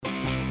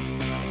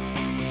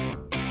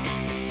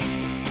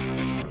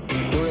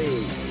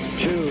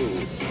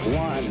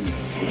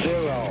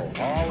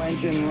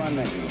Ignition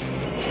running.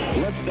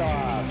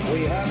 Liftoff.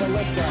 We have a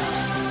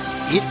liftoff.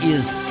 It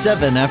is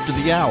 7 after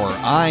the hour.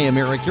 I am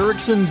Eric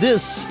Erickson.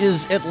 This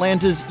is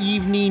Atlanta's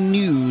Evening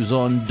News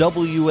on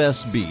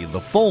WSB. The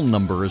phone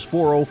number is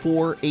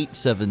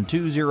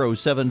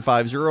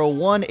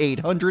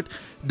 404-872-0750,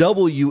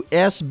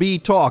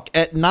 1-800-WSB-TALK.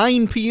 At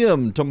 9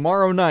 p.m.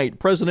 tomorrow night,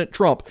 President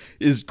Trump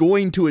is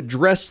going to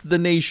address the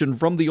nation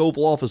from the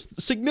Oval Office.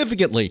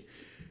 Significantly,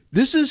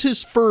 this is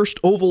his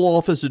first Oval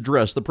Office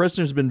address. The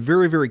president has been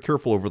very, very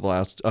careful over the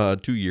last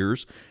 2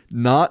 years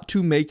not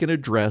to make an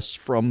address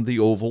from the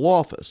Oval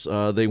Office.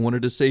 They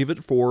wanted to save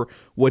it for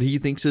what he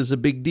thinks is a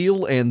big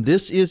deal, and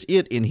this is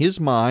it in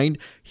his mind.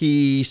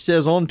 He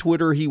says on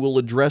Twitter he will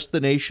address the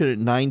nation at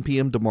 9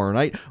 p.m. tomorrow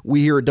night. We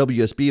here at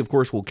WSB, of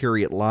course, will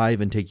carry it live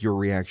and take your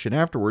reaction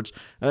afterwards.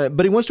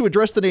 But he wants to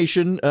address the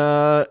nation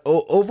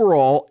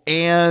overall,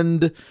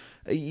 and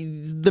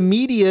the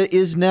media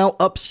is now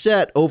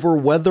upset over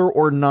whether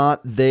or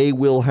not they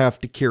will have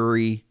to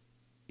carry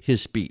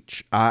his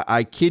speech.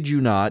 I kid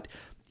you not.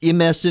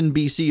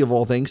 MSNBC, of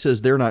all things,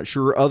 says they're not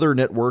sure. Other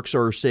networks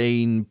are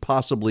saying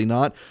possibly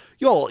not.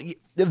 Y'all,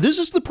 this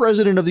is the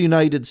president of the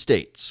United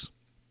States.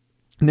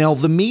 Now,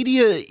 the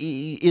media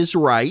is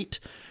right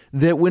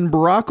that when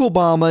Barack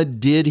Obama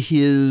did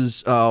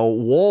his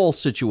wall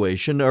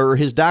situation, or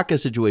his DACA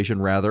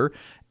situation, rather,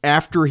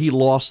 after he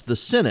lost the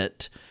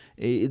Senate,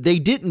 they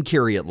didn't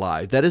carry it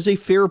live. That is a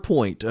fair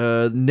point.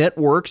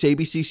 Networks,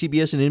 ABC,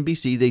 CBS, and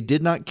NBC, they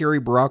did not carry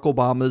Barack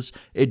Obama's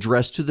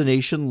address to the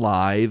nation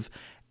live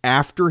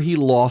after he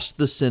lost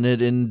the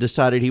Senate and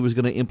decided he was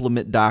going to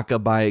implement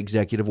DACA by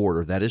executive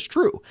order. That is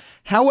true.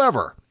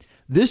 However,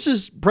 this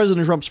is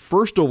President Trump's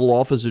first Oval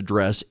Office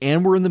address,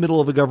 and we're in the middle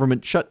of a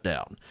government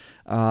shutdown.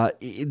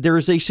 There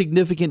is a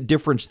significant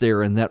difference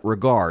there in that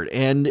regard,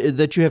 and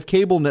that you have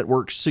cable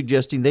networks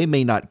suggesting they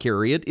may not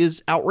carry it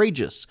is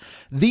outrageous.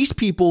 These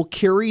people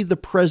carry the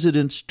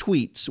president's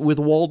tweets with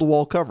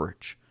wall-to-wall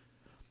coverage.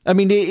 I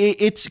mean,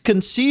 it's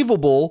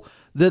conceivable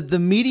that the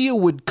media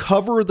would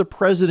cover the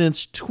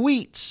president's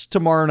tweets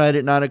tomorrow night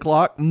at 9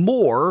 o'clock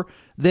more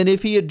than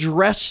if he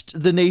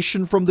addressed the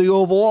nation from the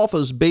Oval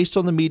Office based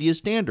on the media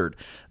standard.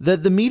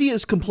 That the media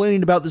is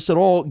complaining about this at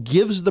all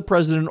gives the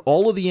president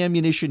all of the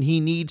ammunition he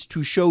needs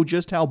to show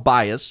just how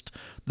biased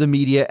the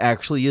media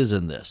actually is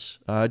in this.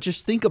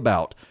 Just think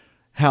about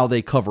how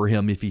they cover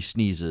him if he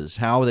sneezes,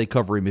 how they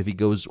cover him if he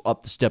goes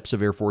up the steps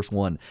of Air Force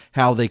One,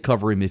 how they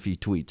cover him if he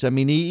tweets. I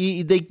mean,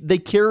 they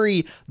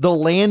carry the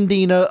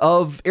landing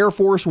of Air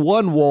Force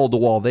One wall to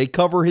wall. They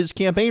cover his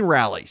campaign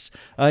rallies,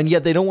 and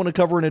yet they don't want to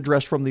cover an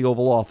address from the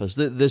Oval Office.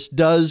 This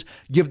does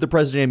give the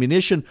president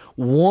ammunition.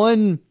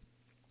 One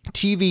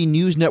TV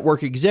news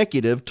network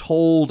executive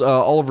told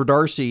Oliver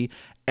Darcy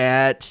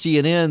at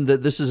CNN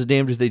that this is a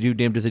damned if they do,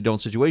 damned if they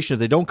don't situation. If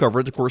they don't cover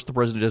it, of course, the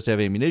president does have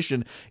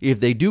ammunition. If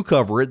they do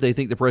cover it, they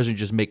think the president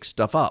just makes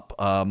stuff up.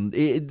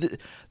 The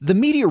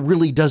media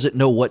really doesn't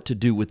know what to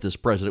do with this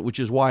president,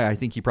 which is why I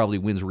think he probably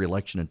wins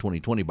re-election in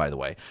 2020, by the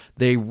way.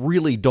 They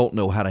really don't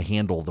know how to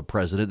handle the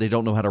president. They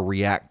don't know how to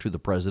react to the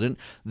president.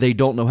 They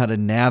don't know how to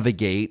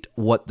navigate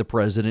what the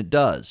president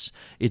does.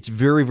 It's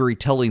very, very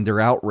telling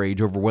their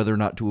outrage over whether or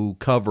not to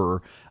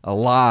cover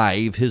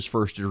live his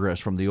first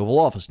address from the Oval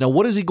Office. Now,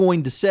 what is he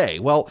going to say?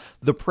 Well,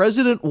 the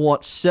president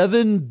wants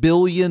 $7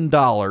 billion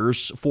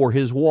for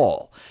his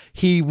wall.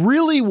 He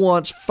really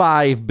wants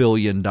 $5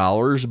 billion,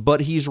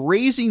 but he's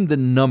raising the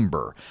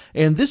number.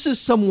 And this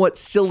is somewhat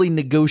silly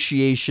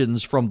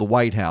negotiations from the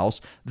White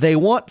House. They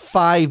want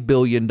 $5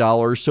 billion,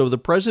 so the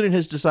president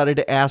has decided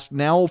to ask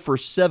now for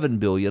 $7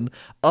 billion,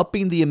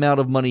 upping the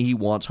amount of money he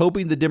wants,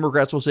 hoping the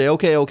Democrats will say,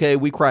 okay,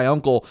 we cry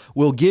uncle,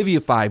 we'll give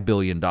you $5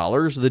 billion.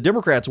 The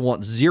Democrats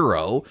want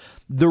zero.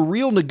 The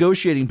real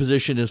negotiating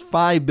position is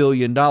 $5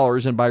 billion,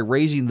 and by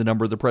raising the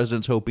number, the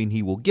president's hoping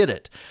he will get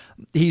it.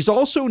 He's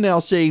also now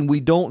saying we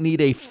don't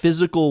need a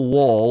physical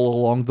wall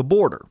along the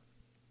border.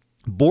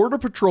 Border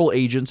Patrol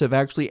agents have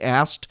actually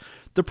asked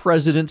the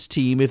president's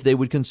team if they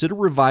would consider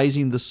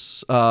revising the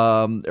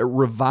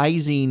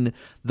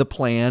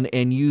plan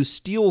and use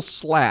steel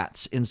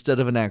slats instead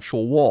of an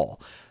actual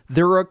wall.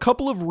 There are a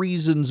couple of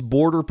reasons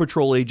Border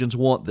Patrol agents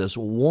want this.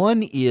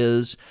 One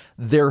is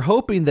they're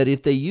hoping that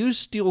if they use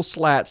steel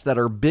slats that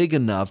are big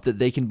enough that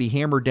they can be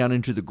hammered down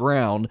into the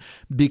ground,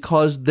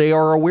 because they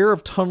are aware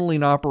of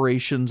tunneling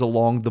operations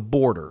along the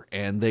border,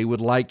 and they would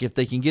like if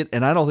they can get,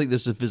 and I don't think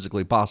this is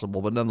physically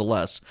possible, but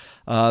nonetheless,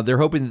 they're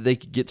hoping that they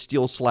could get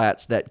steel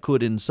slats that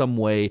could in some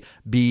way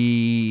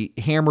be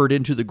hammered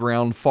into the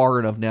ground far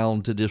enough now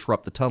to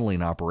disrupt the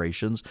tunneling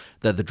operations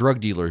that the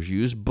drug dealers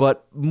use.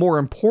 But more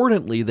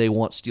importantly, they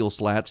want steel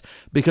slats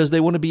because they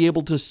want to be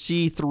able to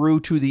see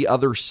through to the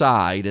other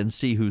side and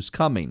see who's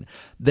coming.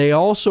 They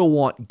also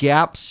want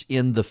gaps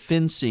in the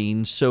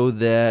fencing so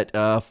that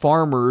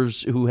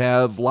farmers who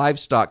have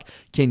livestock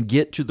can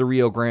get to the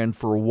Rio Grande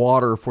for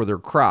water for their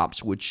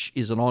crops, which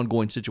is an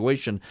ongoing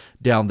situation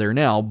down there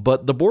now.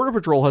 But the Border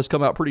Patrol has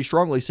come out pretty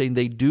strongly saying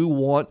they do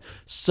want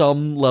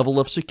some level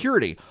of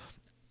security.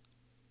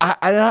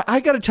 I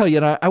got to tell you,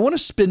 and I want to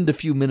spend a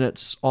few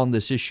minutes on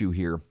this issue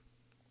here.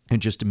 in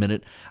just a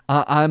minute.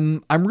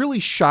 I'm really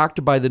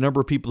shocked by the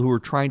number of people who are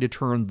trying to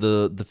turn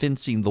the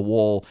fencing, the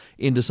wall,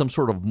 into some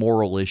sort of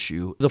moral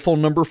issue. The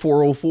phone number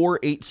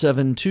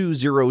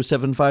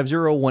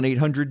 404-872-0750,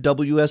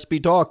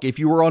 1-800-WSB Talk. If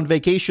you were on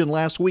vacation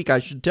last week, I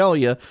should tell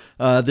you,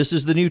 this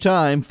is the new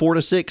time, 4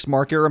 to 6,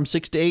 Mark Aram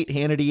 6 to 8,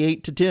 Hannity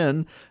 8 to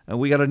 10.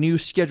 We got a new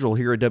schedule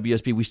here at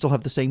WSB. We still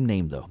have the same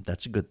name, though.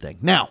 That's a good thing.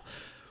 Now,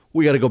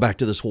 we got to go back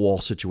to this wall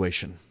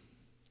situation.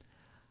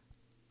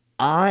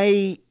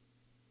 I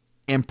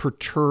am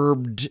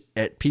perturbed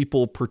at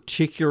people,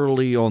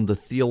 particularly on the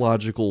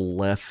theological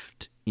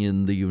left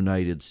in the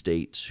United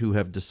States, who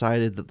have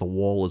decided that the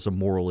wall is a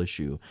moral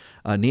issue.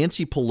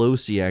 Nancy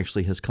Pelosi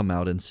actually has come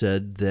out and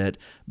said that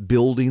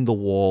building the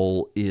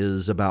wall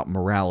is about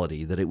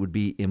morality, that it would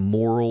be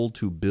immoral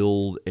to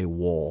build a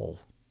wall.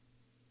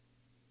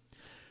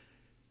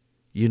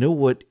 You know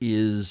what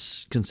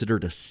is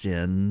considered a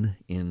sin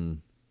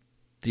in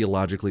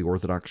theologically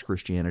orthodox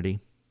Christianity?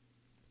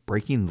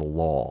 Breaking the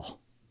law.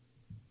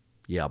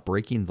 Yeah,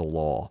 breaking the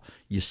law.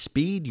 You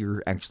speed,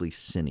 you're actually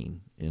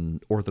sinning in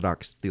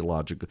Orthodox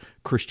theological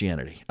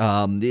Christianity.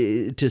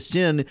 To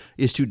sin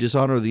is to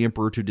dishonor the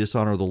emperor, to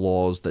dishonor the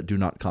laws that do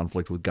not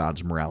conflict with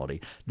God's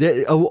morality.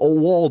 A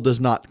wall does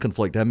not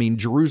conflict. I mean,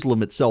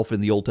 Jerusalem itself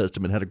in the Old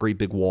Testament had a great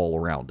big wall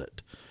around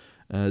it.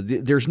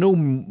 There's no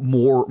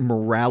more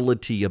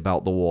morality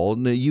about the wall.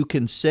 Now, you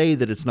can say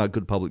that it's not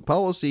good public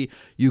policy.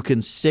 You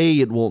can say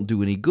it won't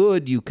do any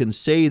good. You can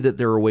say that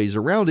there are ways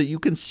around it. You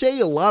can say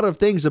a lot of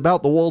things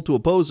about the wall to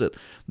oppose it.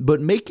 But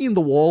making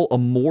the wall a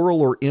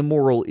moral or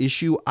immoral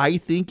issue, I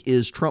think,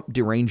 is Trump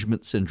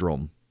derangement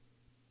syndrome.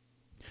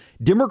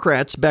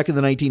 Democrats back in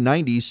the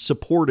 1990s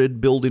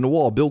supported building a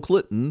wall. Bill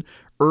Clinton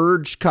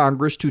urged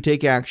Congress to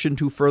take action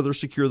to further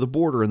secure the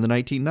border in the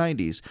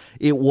 1990s.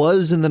 It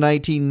was in the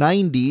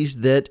 1990s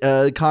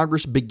that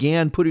Congress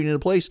began putting into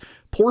place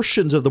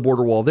portions of the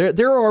border wall.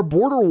 There are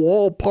border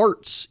wall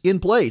parts in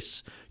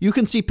place. You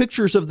can see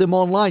pictures of them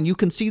online. You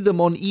can see them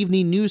on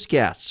evening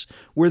newscasts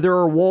where there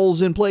are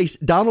walls in place.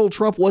 Donald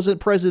Trump wasn't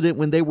president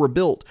when they were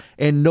built,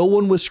 and no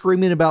one was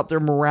screaming about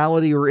their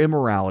morality or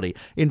immorality.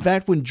 In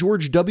fact, when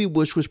George W.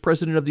 Bush was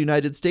president of the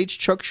United States,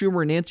 Chuck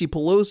Schumer and Nancy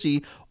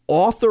Pelosi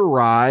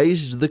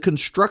authorized the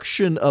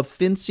construction of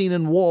fencing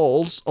and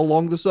walls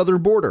along the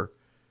southern border.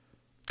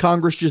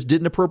 Congress just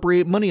didn't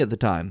appropriate money at the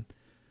time.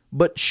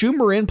 But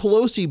Schumer and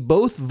Pelosi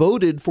both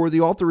voted for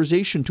the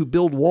authorization to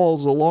build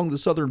walls along the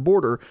southern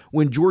border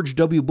when George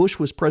W. Bush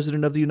was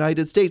president of the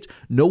United States.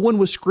 No one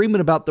was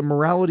screaming about the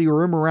morality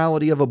or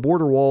immorality of a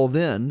border wall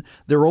then.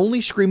 They're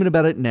only screaming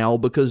about it now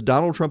because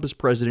Donald Trump is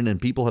president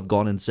and people have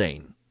gone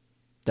insane.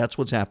 That's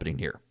what's happening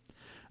here.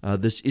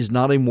 This is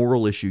not a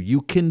moral issue.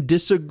 You can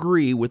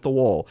disagree with the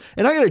wall.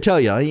 And I got to tell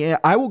you,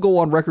 I will go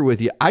on record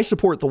with you. I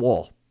support the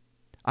wall.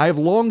 I have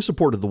long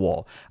supported the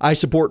wall. I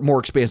support more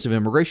expansive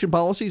immigration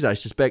policies. I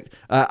support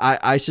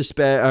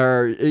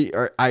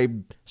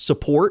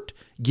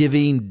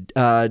giving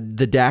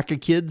the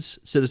DACA kids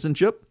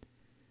citizenship.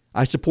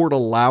 I support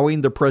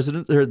allowing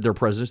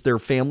their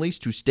families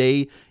to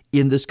stay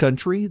in this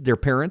country, their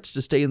parents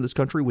to stay in this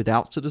country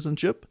without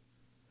citizenship.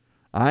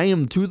 I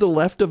am to the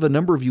left of a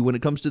number of you when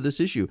it comes to this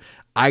issue.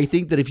 I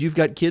think that if you've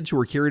got kids who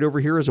are carried over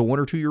here as a 1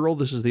 or 2 year old,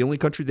 this is the only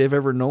country they've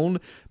ever known,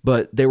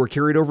 but they were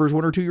carried over as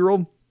 1 or 2 year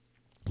old,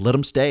 let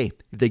them stay.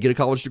 If they get a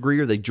college degree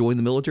or they join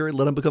the military,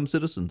 let them become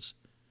citizens.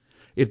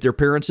 If their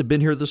parents have been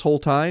here this whole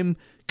time,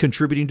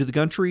 contributing to the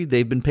country,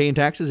 they've been paying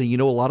taxes, and you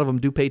know a lot of them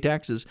do pay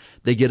taxes.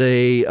 They get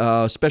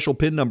a special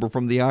PIN number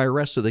from the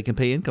IRS so they can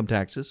pay income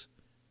taxes.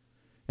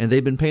 And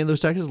they've been paying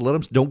those taxes.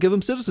 Don't give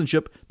them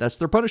citizenship. That's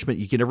their punishment.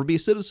 You can never be a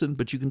citizen,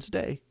 but you can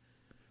stay.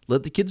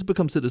 Let the kids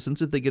become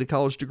citizens if they get a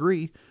college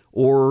degree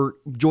or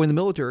join the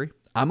military.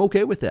 I'm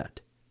okay with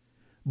that.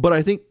 But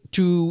I think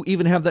to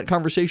even have that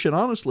conversation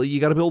honestly, you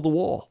got to build the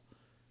wall.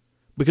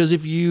 Because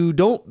if you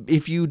don't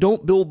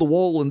build the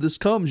wall and this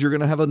comes, you're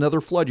going to have another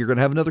flood. You're going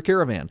to have another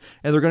caravan,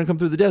 and they're going to come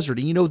through the desert.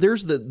 And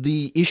there's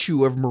the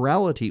issue of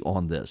morality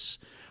on this.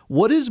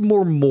 What is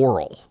more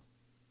moral?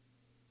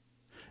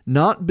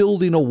 Not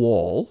building a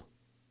wall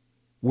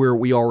where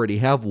we already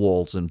have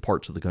walls in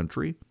parts of the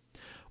country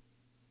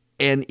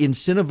and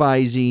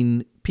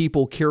incentivizing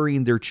people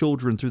carrying their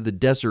children through the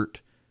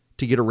desert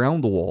to get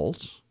around the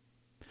walls,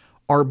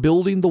 are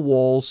building the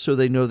walls so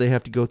they know they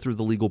have to go through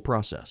the legal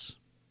process.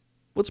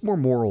 What's more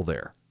moral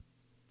there?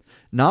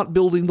 Not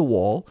building the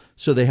wall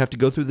so they have to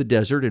go through the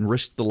desert and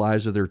risk the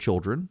lives of their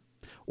children,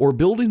 or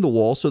building the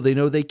wall so they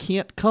know they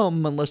can't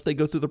come unless they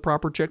go through the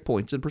proper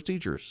checkpoints and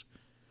procedures.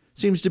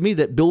 Seems to me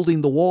that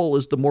building the wall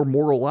is the more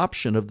moral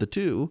option of the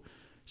two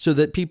so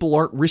that people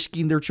aren't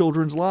risking their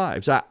children's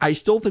lives. I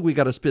still think we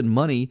got to spend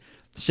money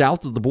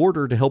south of the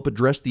border to help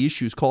address the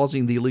issues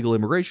causing the illegal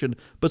immigration,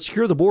 but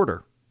secure the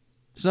border.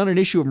 It's not an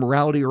issue of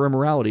morality or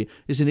immorality.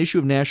 It's an issue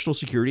of national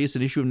security. It's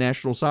an issue of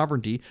national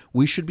sovereignty.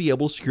 We should be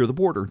able to secure the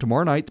border.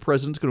 Tomorrow night, the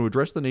president's going to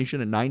address the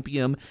nation at 9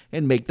 p.m.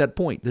 and make that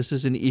point. This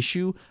is an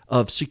issue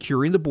of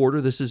securing the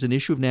border. This is an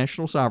issue of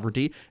national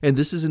sovereignty. And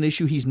this is an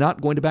issue he's not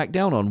going to back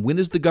down on. When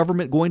is the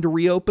government going to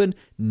reopen?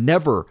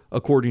 Never,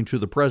 according to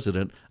the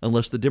president,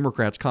 unless the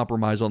Democrats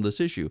compromise on this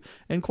issue.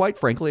 And quite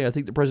frankly, I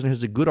think the president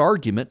has a good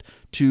argument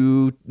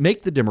to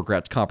make the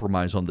Democrats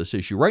compromise on this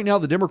issue. Right now,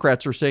 the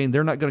Democrats are saying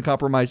they're not going to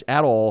compromise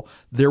at all.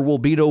 There will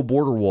be no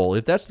border wall.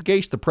 If that's the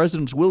case, the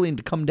president's willing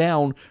to come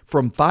down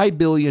from $5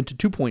 billion to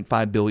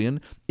 $2.5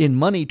 billion in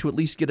money to at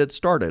least get it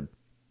started.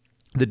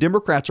 The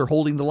Democrats are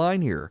holding the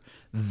line here.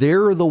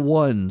 They're the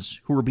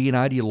ones who are being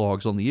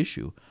ideologues on the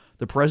issue.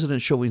 The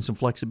president's showing some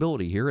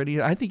flexibility here,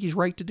 and I think he's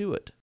right to do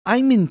it.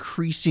 I'm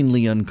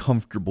increasingly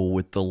uncomfortable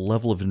with the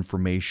level of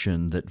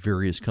information that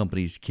various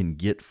companies can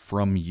get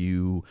from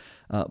you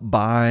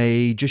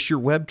by just your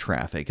web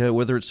traffic,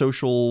 whether it's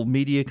social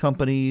media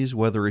companies,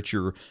 whether it's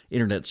your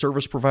internet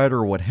service provider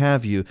or what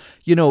have you.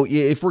 You know,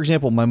 if, for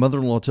example, my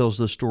mother-in-law tells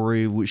this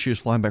story, she was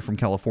flying back from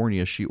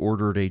California. She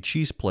ordered a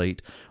cheese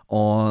plate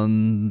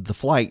on the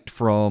flight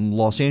from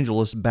Los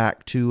Angeles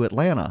back to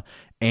Atlanta.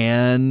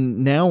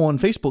 And now on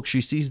Facebook, she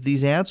sees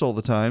these ads all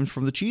the time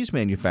from the cheese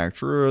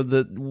manufacturer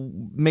that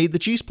made the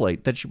cheese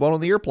plate that she bought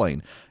on the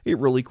airplane. It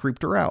really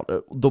creeped her out.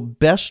 The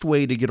best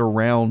way to get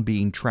around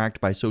being tracked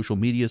by social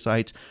media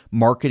sites,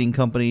 marketing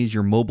companies,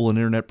 your mobile and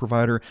internet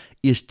provider,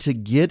 is to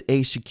get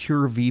a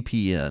secure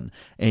VPN.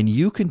 And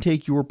you can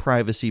take your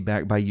privacy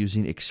back by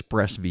using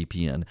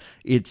ExpressVPN.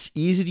 It's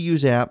easy to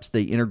use apps.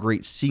 They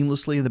integrate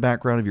seamlessly in the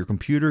background of your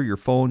computer, your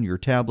phone, your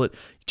tablet.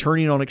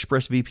 Turning on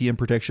ExpressVPN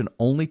protection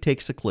only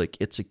takes a click.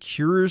 It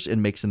secures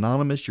and makes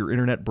anonymous your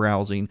internet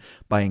browsing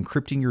by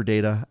encrypting your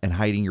data and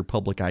hiding your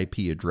public IP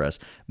address.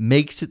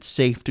 Makes it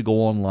safe to go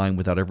online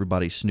without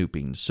everybody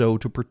snooping. So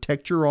to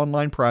protect your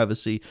online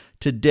privacy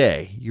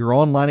today, your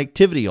online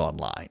activity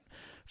online,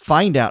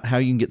 find out how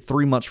you can get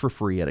 3 months for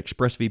free at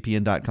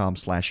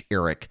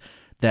expressvpn.com/Eric.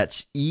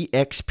 That's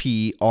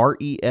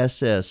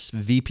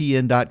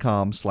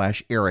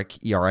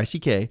expressvpn.com/Eric,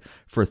 ERICK,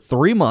 for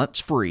 3 months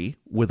free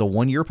with a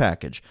 1-year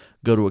package.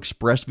 Go to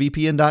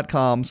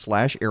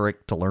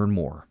expressvpn.com/Eric to learn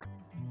more.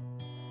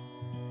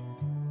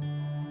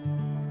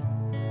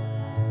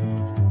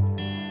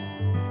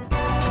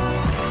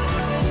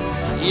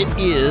 It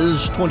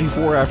is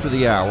 24 after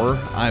the hour.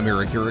 I'm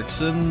Eric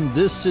Erickson.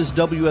 This is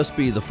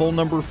WSB. The phone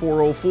number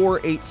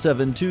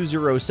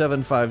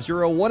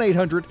 404-872-0750,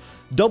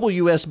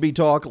 1-800-WSB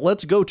Talk.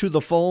 Let's go to the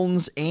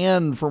phones.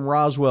 Ann from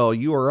Roswell,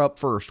 you are up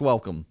first.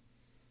 Welcome.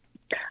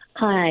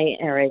 Hi,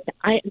 Eric.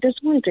 I just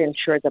wanted to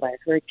ensure that I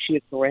heard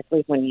you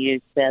correctly when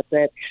you said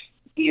that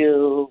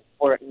you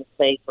were in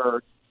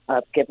favor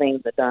of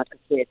giving the DACA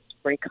kids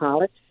free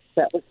college.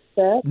 That was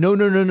said?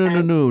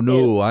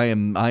 No. I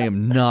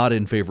am not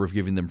in favor of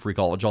giving them free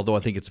college, although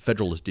I think it's a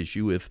federalist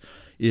issue.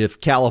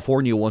 If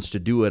California wants to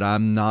do it,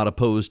 I'm not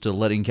opposed to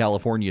letting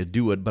California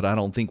do it, but I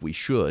don't think we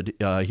should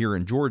here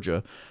in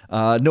Georgia.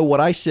 No, what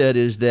I said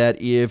is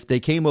that if they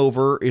came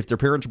over, if their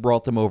parents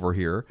brought them over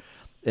here,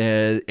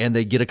 and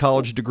they get a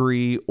college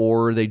degree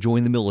or they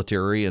join the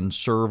military and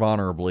serve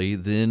honorably,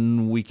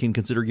 then we can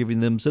consider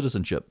giving them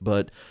citizenship.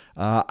 But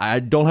I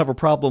don't have a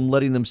problem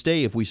letting them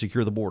stay if we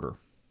secure the border.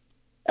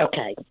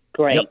 Okay,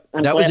 great. Yep,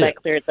 I'm glad I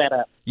cleared that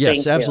up. Yes,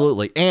 Thank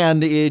absolutely. You.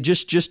 And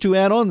just to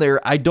add on there,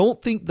 I don't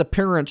think the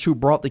parents who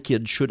brought the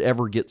kids should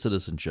ever get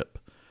citizenship.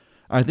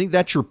 I think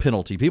that's your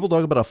penalty. People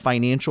talk about a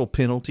financial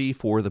penalty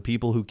for the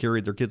people who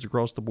carried their kids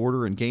across the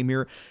border and came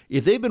here.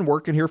 If they've been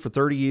working here for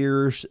 30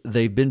 years,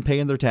 they've been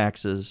paying their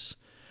taxes,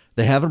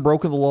 they haven't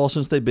broken the law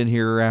since they've been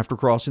here after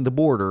crossing the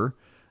border,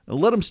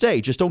 let them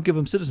stay. Just don't give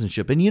them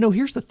citizenship. And,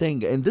 here's the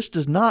thing, and this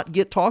does not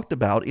get talked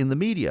about in the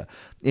media,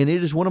 and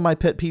it is one of my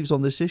pet peeves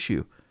on this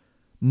issue.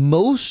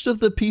 Most of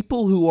the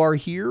people who are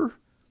here,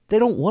 they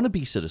don't want to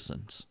be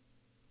citizens.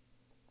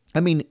 I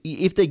mean,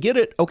 if they get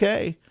it,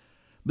 okay.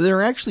 But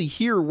they're actually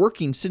here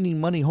working, sending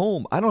money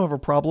home. I don't have a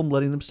problem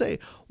letting them stay.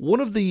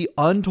 One of the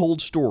untold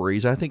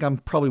stories, I think I'm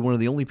probably one of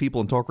the only people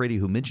in talk radio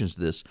who mentions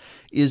this,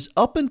 is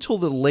up until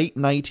the late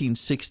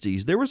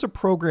 1960s, there was a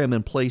program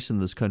in place in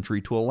this country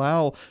to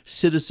allow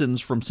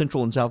citizens from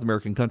Central and South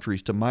American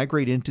countries to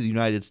migrate into the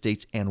United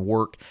States and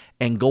work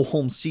and go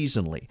home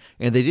seasonally.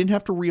 And they didn't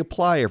have to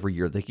reapply every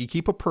year. They could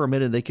keep a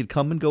permit and they could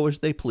come and go as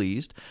they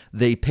pleased.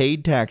 They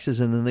paid taxes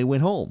and then they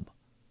went home.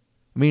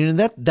 I mean,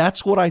 and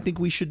that's what I think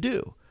we should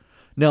do.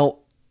 Now,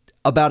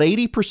 about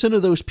 80%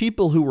 of those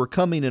people who were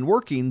coming and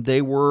working,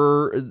 they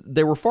were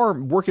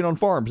working on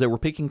farms. They were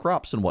picking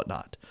crops and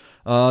whatnot.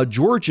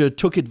 Georgia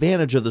took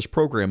advantage of this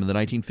program in the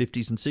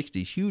 1950s and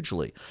 60s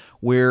hugely,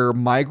 where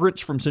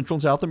migrants from Central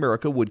and South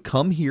America would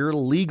come here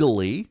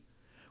legally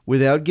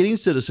without getting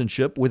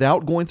citizenship,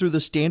 without going through the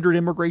standard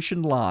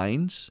immigration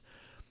lines,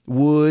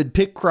 would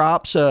pick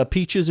crops,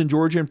 peaches in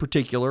Georgia in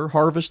particular,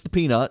 harvest the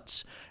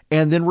peanuts,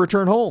 and then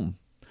return home.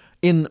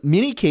 In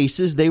many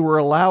cases, they were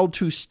allowed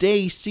to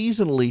stay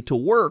seasonally to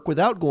work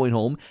without going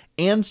home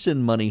and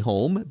send money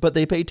home, but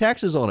they pay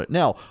taxes on it.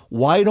 Now,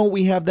 why don't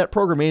we have that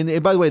program?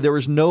 And by the way, there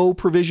was no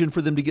provision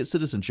for them to get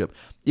citizenship.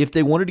 If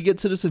they wanted to get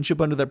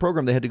citizenship under that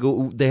program, they had to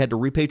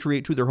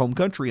repatriate to their home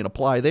country and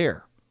apply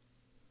there.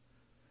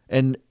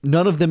 And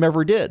none of them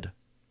ever did.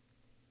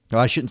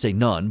 I shouldn't say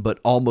none, but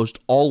almost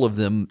all of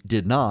them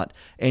did not.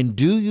 And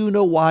do you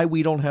know why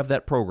we don't have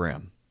that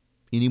program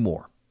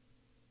anymore?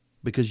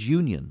 Because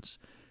unions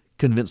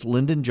convinced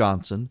Lyndon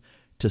Johnson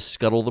to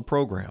scuttle the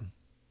program.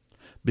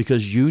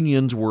 Because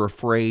unions were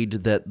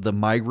afraid that the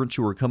migrants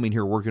who were coming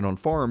here working on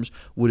farms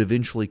would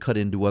eventually cut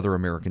into other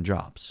American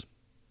jobs.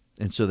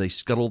 And so they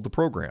scuttled the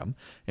program,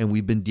 and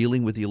we've been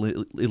dealing with the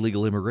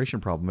illegal immigration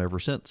problem ever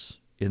since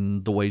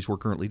in the ways we're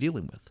currently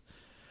dealing with.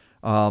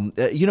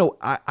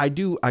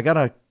 I got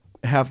to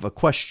have a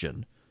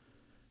question,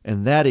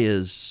 and that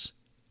is,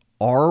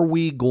 are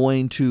we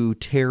going to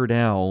tear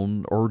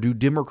down, or do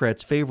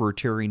Democrats favor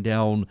tearing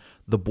down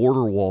the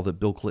border wall that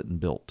Bill Clinton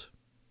built?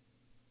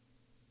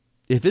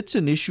 If it's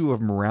an issue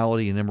of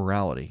morality and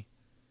immorality,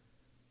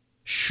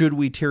 should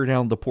we tear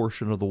down the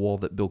portion of the wall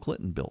that Bill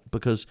Clinton built?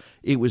 Because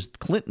it was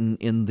Clinton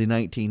in the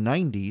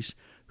 1990s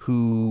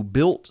who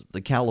built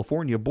the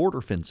California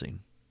border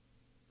fencing.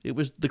 It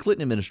was the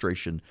Clinton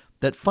administration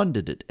that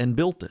funded it and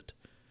built it.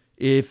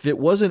 If it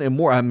wasn't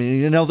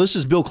immoral, this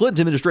is Bill Clinton's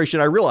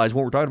administration, I realize,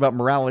 when we're talking about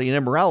morality and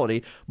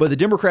immorality, but the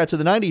Democrats of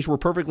the 90s were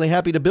perfectly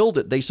happy to build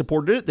it. They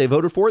supported it. They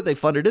voted for it. They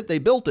funded it. They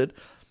built it.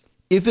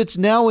 If it's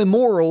now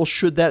immoral,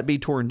 should that be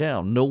torn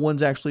down? No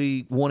one's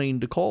actually wanting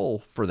to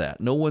call for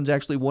that. No one's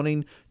actually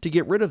wanting to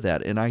get rid of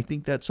that. And I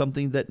think that's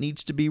something that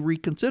needs to be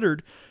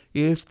reconsidered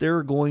if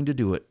they're going to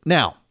do it.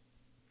 Now,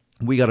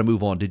 we got to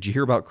move on. Did you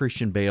hear about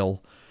Christian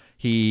Bale?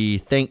 He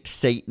thanked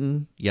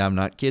Satan. Yeah, I'm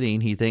not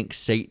kidding. He thanked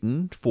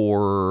Satan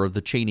for the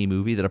Cheney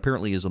movie that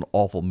apparently is an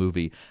awful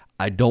movie.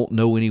 I don't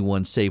know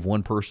anyone save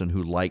one person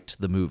who liked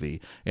the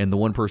movie. And the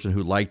one person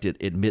who liked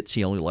it admits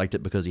he only liked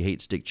it because he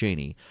hates Dick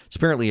Cheney. It's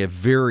apparently a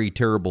very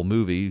terrible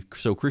movie.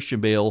 So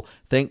Christian Bale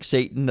thanked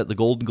Satan at the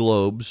Golden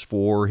Globes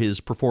for his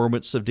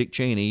performance of Dick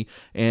Cheney,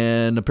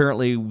 and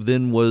apparently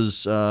then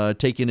was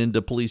taken into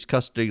police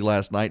custody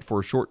last night for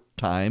a short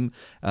time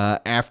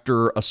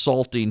after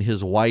assaulting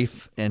his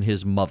wife and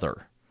his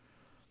mother.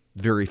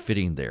 Very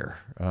fitting there.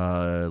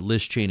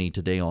 Liz Cheney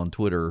today on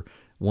Twitter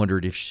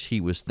wondered if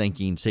he was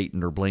thanking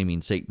Satan or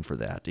blaming Satan for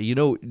that. You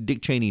know,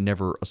 Dick Cheney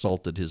never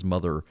assaulted his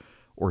mother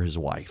or his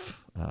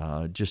wife.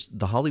 Just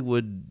the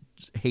Hollywood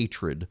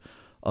hatred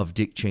of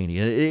Dick Cheney.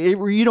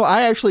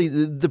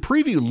 The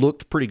preview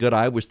looked pretty good.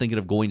 I was thinking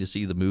of going to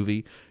see the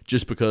movie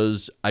just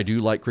because I do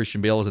like Christian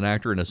Bale as an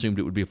actor and assumed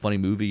it would be a funny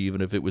movie, even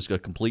if it was a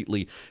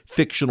completely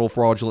fictional,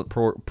 fraudulent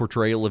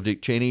portrayal of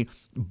Dick Cheney.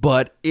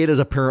 But it is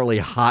apparently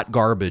hot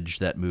garbage,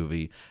 that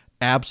movie.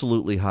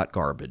 Absolutely hot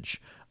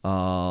garbage.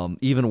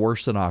 Even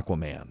worse than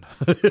Aquaman.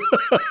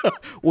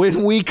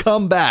 When we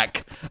come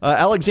back,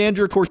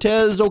 Alexandria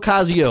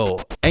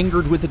Cortez-Ocasio,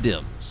 angered with the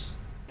Dems.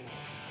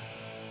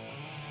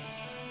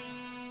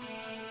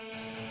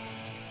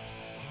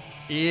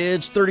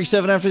 It's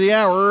 37 after the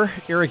hour.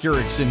 Eric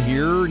Erickson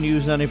here.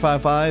 News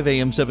 95.5,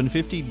 AM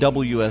 750,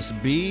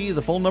 WSB.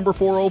 The phone number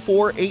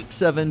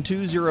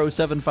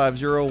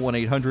 404-872-0750,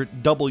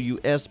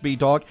 1-800-WSB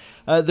Talk.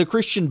 The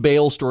Christian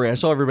Bale story, I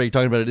saw everybody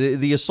talking about it.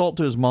 The assault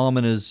to his mom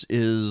and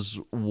his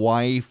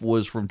wife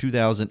was from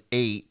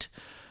 2008.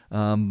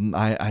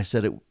 I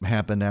said it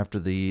happened after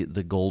the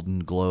Golden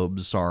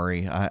Globes.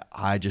 Sorry.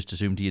 I just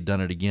assumed he had done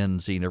it again,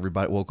 seeing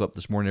everybody, woke up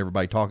this morning,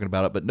 everybody talking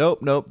about it. But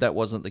nope, that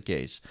wasn't the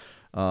case.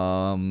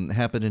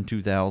 Happened in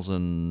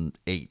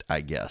 2008, I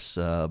guess.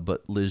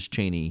 But Liz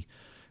Cheney,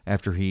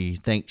 after he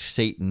thanked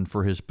Satan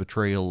for his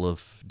betrayal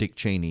of Dick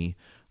Cheney,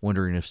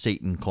 wondering if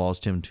Satan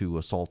caused him to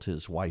assault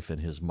his wife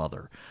and his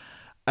mother.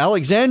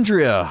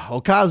 Alexandria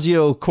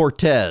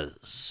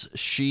Ocasio-Cortez.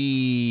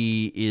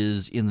 She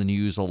is in the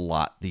news a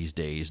lot these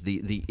days.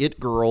 The it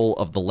girl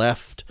of the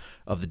left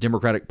of the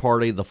Democratic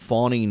Party, the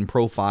fawning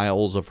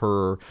profiles of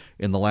her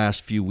in the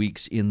last few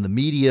weeks in the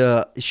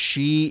media.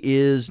 She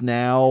is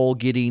now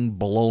getting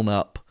blown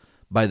up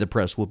by the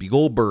press. Whoopi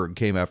Goldberg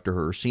came after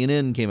her.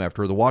 CNN came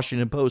after her. The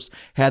Washington Post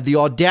had the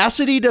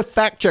audacity to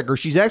fact check her.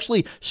 She's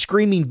actually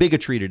screaming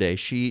bigotry today.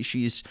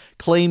 She's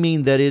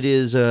claiming that it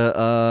is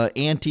a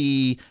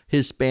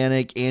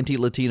anti-Hispanic,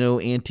 anti-Latino,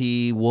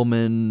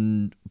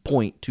 anti-woman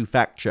point to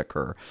fact check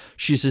her.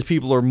 She says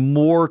people are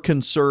more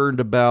concerned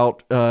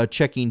about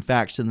checking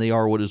facts than they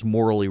are what is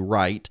morally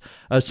right.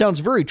 Sounds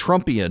very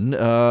Trumpian,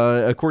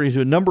 according to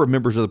a number of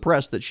members of the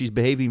press, that she's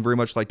behaving very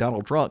much like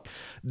Donald Trump.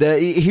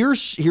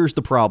 Here's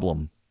the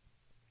problem.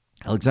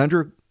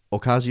 Alexandria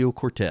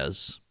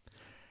Ocasio-Cortez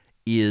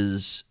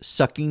is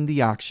sucking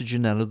the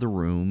oxygen out of the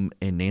room,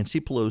 and Nancy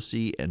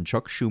Pelosi and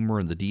Chuck Schumer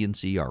and the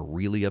DNC are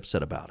really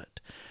upset about it.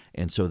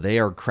 And so they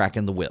are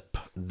cracking the whip.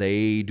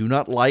 They do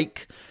not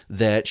like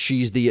that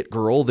she's the it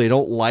girl. They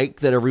don't like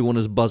that everyone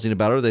is buzzing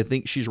about her. They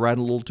think she's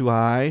riding a little too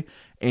high.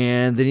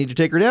 and they need to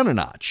take her down a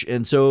notch.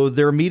 And so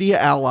their media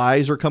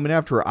allies are coming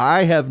after her.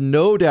 I have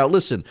no doubt.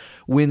 Listen,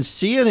 when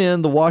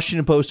CNN, the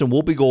Washington Post, and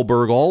Whoopi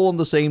Goldberg all on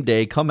the same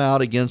day come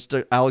out against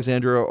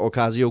Alexandria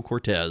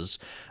Ocasio-Cortez,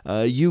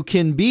 you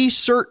can be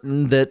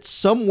certain that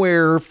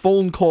somewhere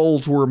phone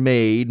calls were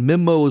made,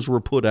 memos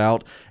were put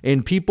out,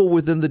 and people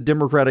within the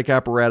Democratic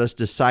apparatus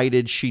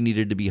decided she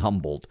needed to be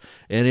humbled.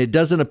 And it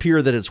doesn't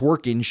appear that it's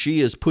working. She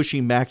is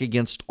pushing back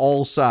against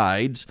all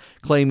sides,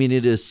 claiming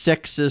it is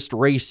sexist,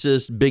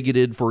 racist,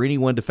 bigoted for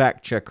anyone to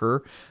fact check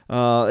her.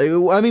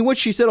 I mean, what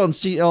she said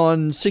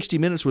on 60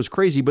 Minutes was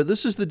crazy, but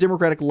this is the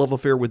Democratic love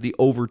affair with the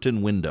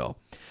Overton window.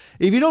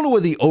 If you don't know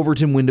what the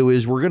Overton window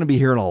is, we're going to be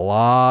hearing a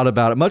lot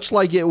about it. Much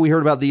like we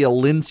heard about the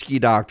Alinsky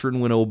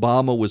doctrine when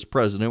Obama was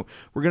president,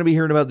 we're going to be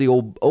hearing about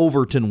the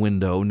Overton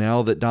window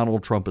now that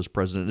Donald Trump is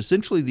president.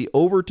 Essentially, the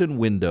Overton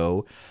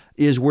window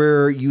is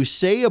where you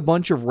say a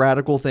bunch of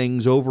radical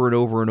things over and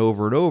over and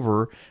over and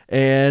over,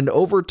 and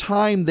over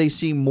time they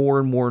seem more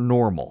and more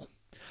normal.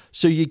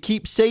 So you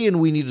keep saying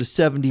we need a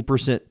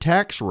 70%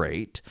 tax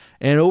rate,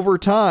 and over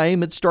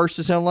time it starts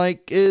to sound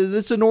like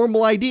it's a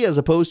normal idea as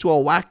opposed to a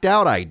whacked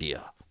out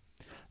idea.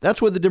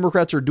 That's what the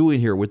Democrats are doing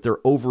here with their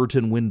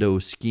Overton window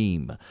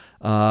scheme.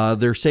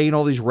 They're saying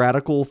all these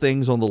radical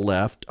things on the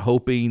left,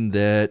 hoping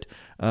that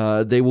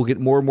they will get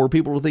more and more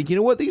people to think, you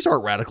know what, these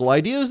aren't radical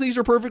ideas. These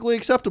are perfectly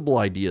acceptable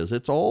ideas.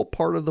 It's all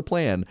part of the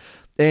plan.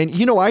 And,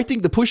 I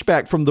think the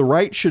pushback from the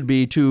right should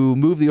be to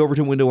move the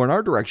Overton window in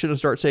our direction and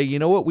start saying, you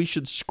know what, we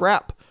should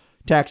scrap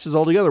taxes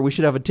altogether. We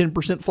should have a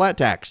 10% flat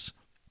tax.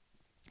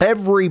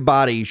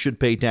 Everybody should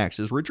pay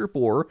taxes, rich or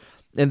poor,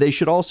 and they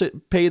should also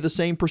pay the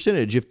same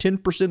percentage. If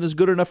 10% is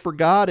good enough for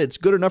God, it's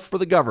good enough for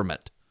the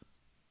government.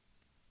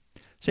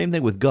 Same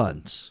thing with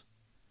guns.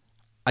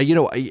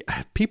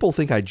 People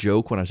think I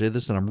joke when I say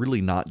this, and I'm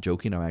really not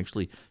joking. I'm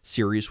actually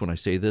serious when I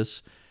say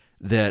this,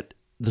 that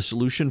the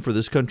solution for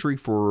this country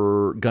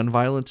for gun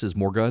violence is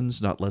more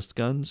guns, not less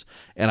guns.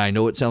 And I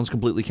know it sounds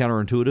completely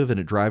counterintuitive and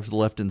it drives the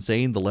left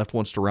insane. The left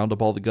wants to round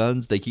up all the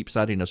guns. They keep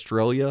citing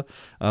Australia,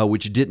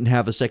 which didn't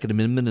have a Second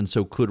Amendment and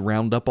so could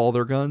round up all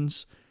their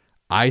guns.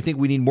 I think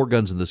we need more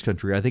guns in this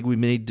country. I think we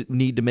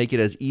need to make it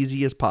as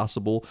easy as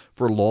possible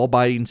for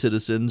law-abiding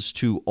citizens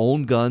to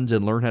own guns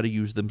and learn how to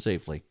use them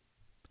safely.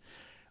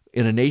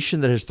 In a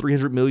nation that has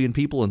 300 million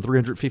people and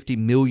 350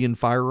 million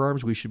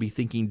firearms, we should be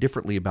thinking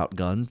differently about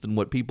guns than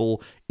what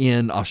people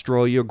in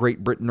Australia,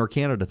 Great Britain, or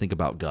Canada think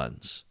about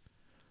guns.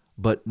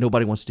 But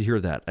nobody wants to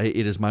hear that.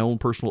 It is my own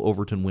personal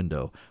Overton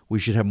window. We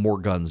should have more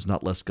guns,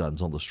 not less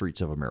guns on the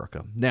streets of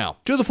America. Now,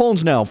 to the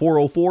phones now,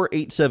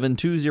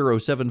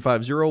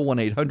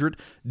 404-872-0750,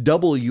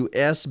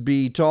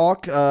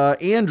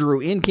 1-800-WSB-TALK. Andrew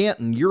in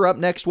Canton, you're up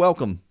next.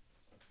 Welcome.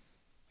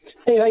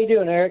 Hey, how you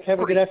doing, Eric?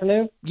 Have a good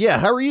afternoon. Yeah,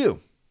 how are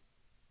you?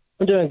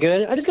 I'm doing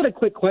good. I just got a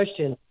quick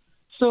question.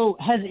 So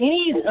has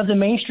any of the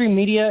mainstream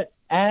media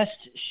asked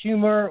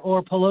Schumer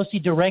or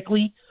Pelosi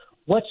directly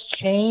what's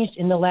changed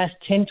in the last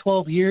 10,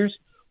 12 years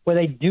where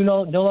they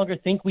no longer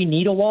think we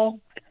need a wall?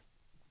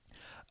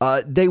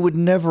 They would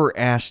never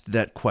ask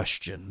that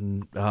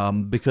question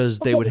because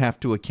they would have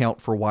to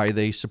account for why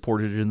they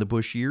supported it in the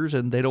Bush years,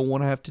 and they don't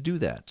want to have to do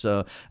that.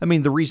 The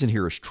reason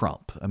here is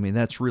Trump.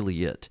 That's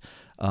really it.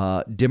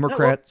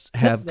 Democrats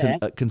have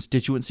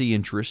constituency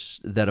interests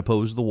that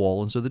oppose the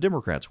wall, and so the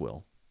Democrats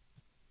will.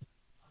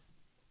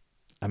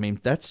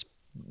 That's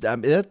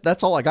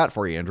all I got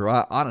for you, Andrew.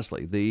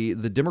 Honestly,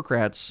 the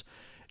Democrats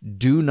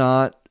do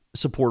not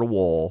support a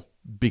wall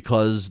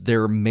because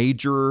their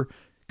major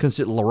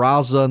La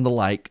Raza and the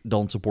like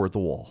don't support the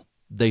wall.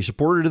 They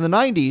supported it in the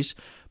 90s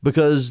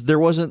because there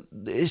wasn't.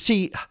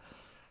 See,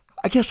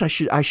 I guess I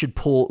should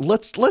pull.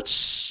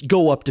 Let's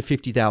go up to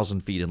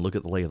 50,000 feet and look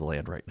at the lay of the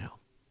land right now.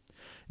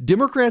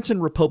 Democrats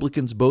and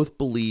Republicans both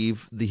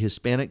believe the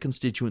Hispanic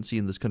constituency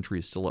in this country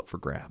is still up for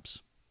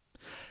grabs.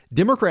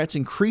 Democrats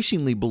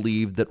increasingly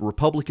believe that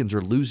Republicans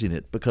are losing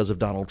it because of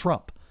Donald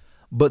Trump,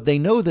 but they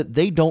know that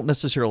they don't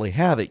necessarily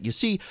have it. You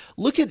see,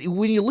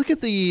 when you look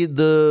at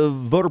the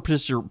voter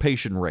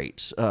participation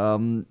rates,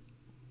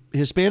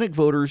 Hispanic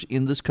voters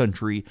in this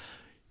country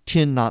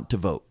tend not to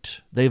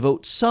vote. They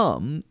vote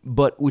some,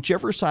 but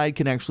whichever side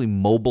can actually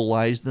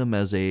mobilize them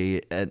as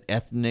an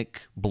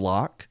ethnic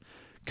bloc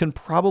can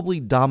probably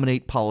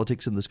dominate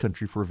politics in this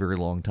country for a very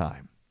long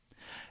time.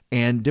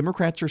 And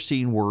Democrats are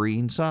seeing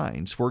worrying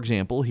signs. For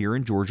example, here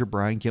in Georgia,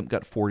 Brian Kemp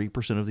got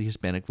 40% of the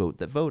Hispanic vote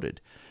that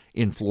voted.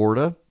 In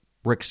Florida,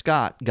 Rick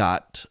Scott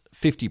got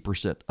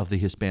 50% of the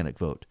Hispanic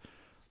vote.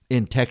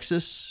 In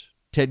Texas,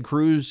 Ted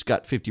Cruz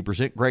got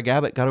 50%. Greg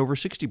Abbott got over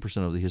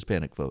 60% of the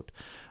Hispanic vote.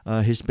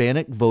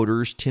 Hispanic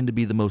voters tend to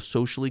be the most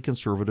socially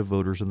conservative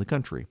voters in the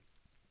country.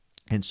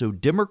 And so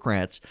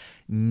Democrats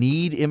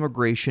need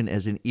immigration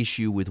as an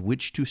issue with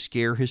which to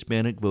scare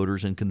Hispanic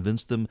voters and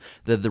convince them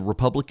that the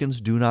Republicans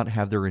do not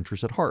have their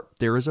interests at heart.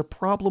 There is a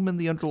problem in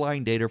the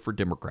underlying data for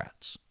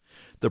Democrats.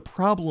 The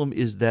problem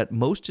is that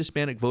most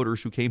Hispanic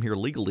voters who came here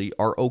legally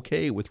are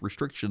okay with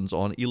restrictions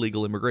on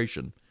illegal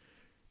immigration.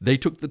 They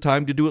took the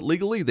time to do it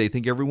legally. They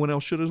think everyone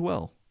else should as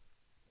well.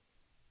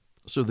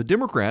 So the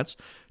Democrats,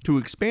 to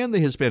expand the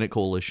Hispanic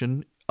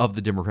coalition of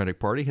the Democratic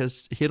Party,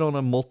 has hit on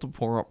a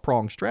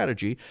multiple-pronged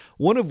strategy,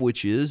 one of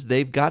which is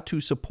they've got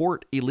to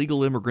support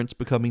illegal immigrants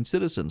becoming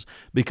citizens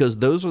because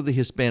those are the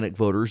Hispanic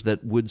voters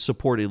that would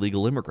support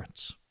illegal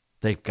immigrants.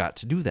 They've got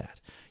to do that.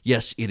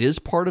 Yes, it is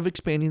part of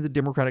expanding the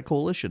Democratic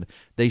coalition.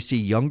 They see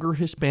younger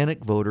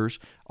Hispanic voters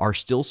are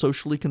still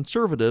socially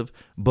conservative,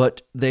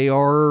 but they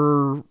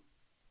are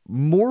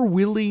more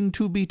willing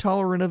to be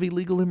tolerant of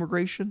illegal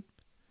immigration.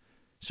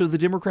 So the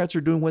Democrats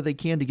are doing what they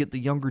can to get the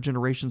younger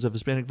generations of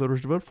Hispanic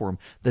voters to vote for them.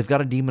 They've got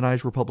to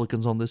demonize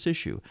Republicans on this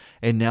issue.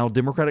 And now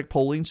Democratic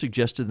polling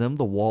suggests to them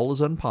the wall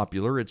is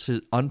unpopular. It's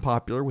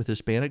unpopular with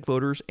Hispanic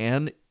voters,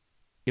 and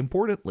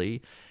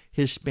importantly,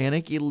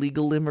 Hispanic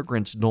illegal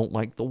immigrants don't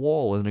like the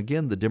wall. And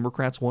again, the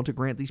Democrats want to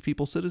grant these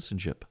people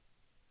citizenship.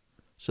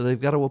 So they've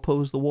got to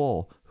oppose the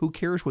wall. Who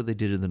cares what they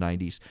did in the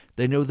 90s?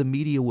 They know the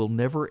media will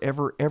never,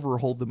 ever, ever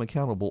hold them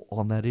accountable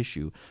on that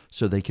issue,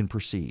 so they can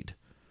proceed.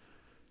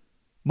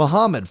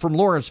 Mohammed from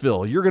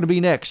Lawrenceville, you're going to be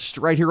next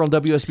right here on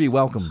WSB.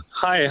 Welcome.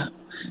 Hi.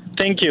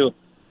 Thank you.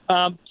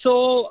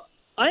 So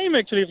I am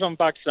actually from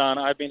Pakistan.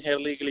 I've been here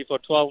legally for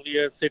 12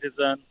 years,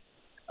 citizen.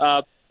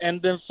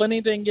 And the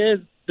funny thing is,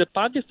 the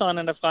Pakistan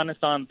and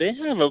Afghanistan, they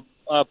have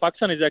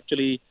Pakistan is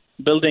actually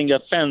building a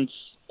fence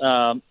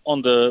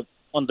on the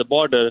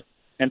border,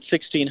 and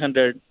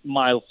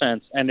 1,600-mile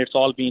fence, and it's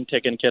all being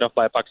taken care of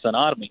by Pakistan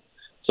Army.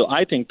 So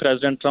I think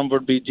President Trump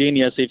would be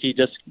genius if he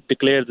just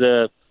declares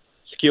the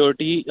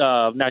security,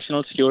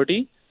 national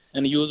security,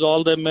 and use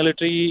all the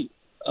military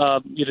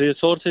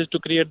resources to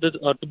create this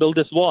or to build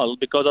this wall,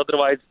 because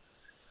otherwise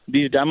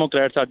these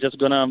Democrats are just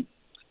not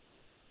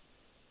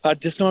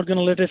going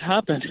to let it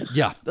happen.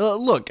 Yeah.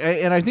 Look,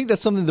 and I think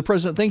that's something the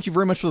president, thank you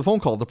very much for the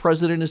phone call. The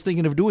president is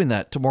thinking of doing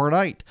that tomorrow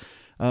night.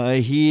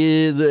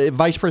 The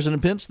Vice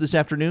President Pence this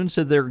afternoon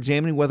said they're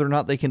examining whether or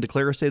not they can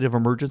declare a state of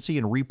emergency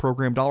and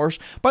reprogram dollars.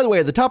 By the way,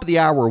 at the top of the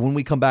hour, when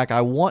we come back,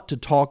 I want to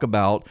talk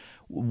about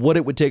what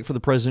it would take for the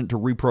president to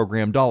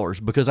reprogram dollars,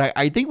 because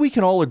I think we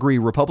can all agree,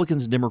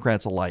 Republicans and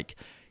Democrats alike,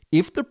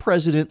 if the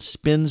president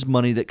spends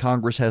money that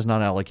Congress has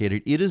not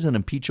allocated, it is an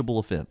impeachable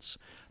offense.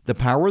 The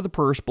power of the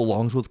purse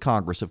belongs with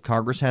Congress. If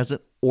Congress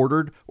hasn't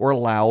ordered or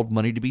allowed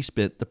money to be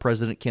spent, the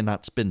president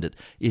cannot spend it.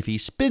 If he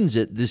spends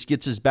it, this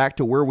gets us back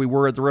to where we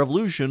were at the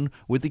Revolution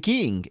with the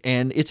king,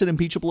 and it's an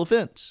impeachable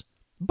offense.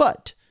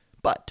 But,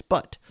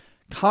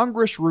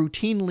 Congress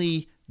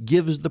routinely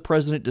gives the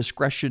president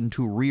discretion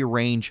to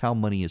rearrange how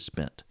money is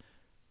spent.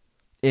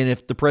 And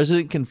if the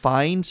president can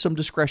find some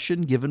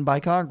discretion given by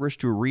Congress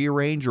to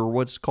rearrange or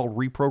what's called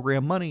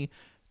reprogram money,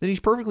 then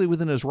he's perfectly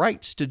within his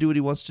rights to do what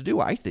he wants to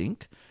do, I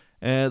think.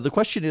 The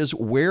question is,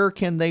 where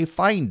can they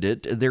find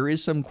it? There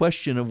is some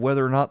question of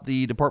whether or not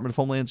the Department of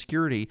Homeland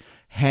Security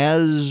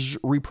has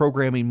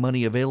reprogramming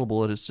money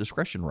available at its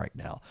discretion right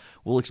now.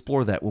 We'll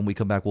explore that when we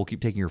come back. We'll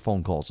keep taking your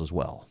phone calls as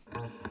well.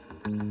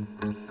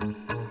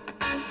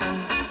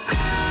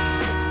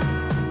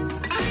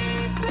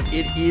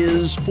 It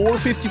is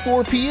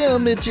 4:54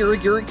 p.m. It's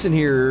Eric Erickson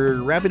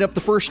here, wrapping up the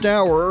first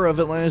hour of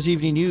Atlanta's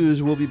Evening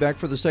News. We'll be back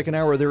for the second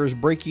hour. There is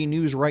breaking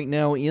news right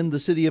now in the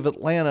city of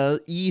Atlanta.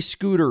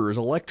 E-scooters,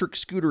 electric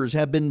scooters,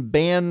 have been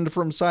banned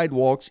from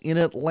sidewalks in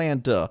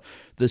Atlanta.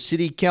 The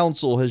city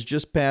council has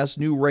just passed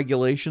new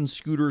regulations.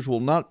 Scooters will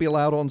not be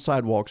allowed on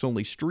sidewalks,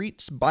 only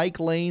streets,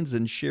 bike lanes,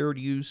 and shared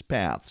use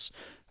paths,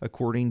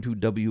 according to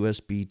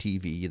WSB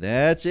TV.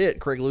 That's it.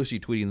 Craig Lucy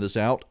tweeting this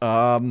out.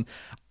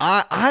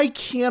 I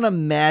can't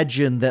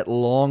imagine that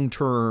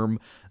long-term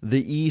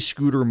the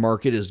e-scooter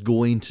market is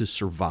going to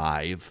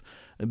survive,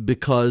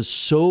 because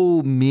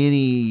so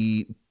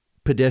many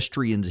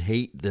pedestrians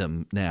hate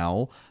them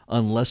now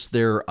unless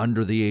they're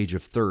under the age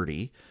of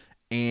 30.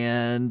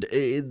 And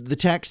the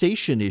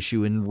taxation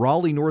issue in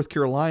Raleigh, North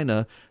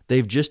Carolina,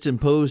 they've just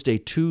imposed a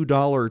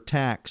 $2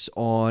 tax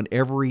on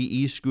every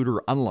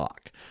e-scooter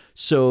unlock.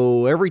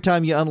 So every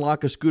time you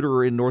unlock a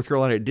scooter in North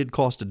Carolina, it did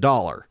cost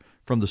 $1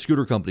 from the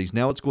scooter companies.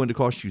 Now it's going to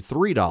cost you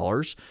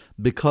 $3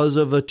 because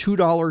of a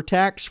 $2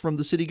 tax from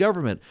the city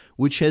government,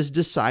 which has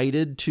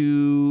decided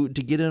to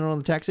get in on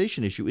the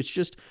taxation issue.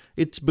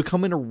 It's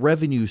becoming a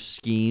revenue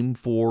scheme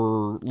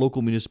for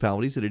local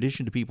municipalities in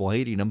addition to people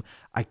hating them.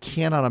 I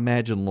cannot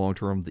imagine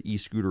long-term the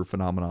e-scooter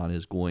phenomenon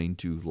is going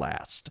to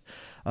last.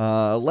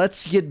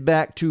 Let's get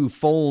back to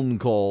phone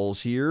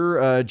calls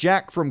here.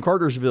 Jack from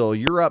Cartersville,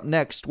 you're up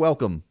next.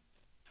 Welcome.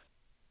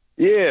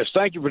 Yes,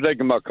 thank you for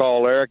taking my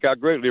call, Eric. I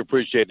greatly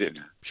appreciate it.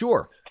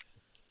 Sure.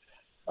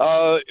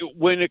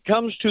 When it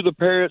comes to the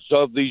parents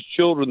of these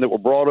children that were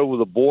brought over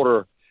the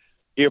border,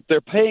 if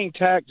they're paying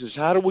taxes,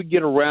 how do we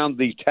get around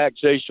the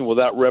taxation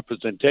without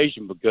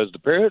representation? Because the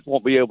parents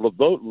won't be able to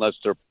vote unless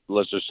they're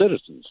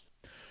citizens.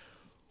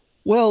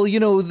 Well,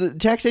 the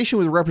taxation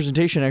with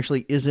representation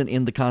actually isn't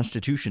in the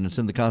Constitution. It's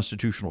in the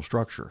constitutional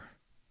structure.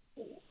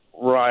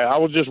 Right. I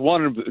was just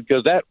wondering,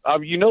 because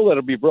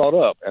that'll be brought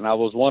up, and I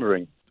was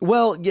wondering.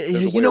 Well,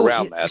 There's a way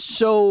around that.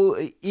 so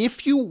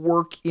if you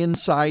work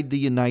inside the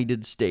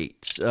United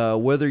States,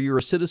 whether you're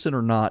a citizen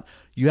or not,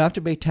 you have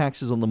to pay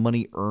taxes on the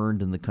money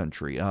earned in the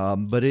country.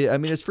 But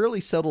it's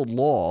fairly settled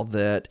law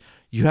that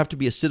you have to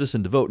be a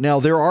citizen to vote. Now,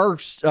 there are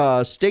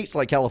states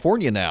like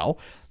California now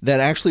that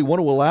actually want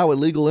to allow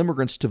illegal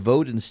immigrants to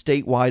vote in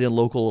statewide and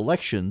local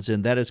elections,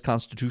 and that is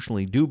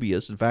constitutionally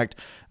dubious. In fact,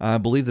 I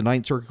believe the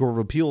Ninth Circuit Court of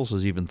Appeals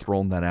has even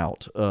thrown that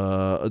out,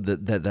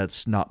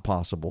 that's not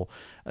possible.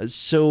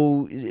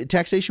 So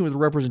taxation with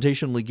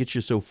representation only gets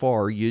you so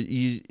far.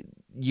 You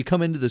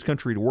come into this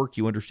country to work,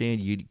 you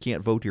understand you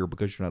can't vote here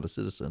because you're not a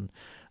citizen,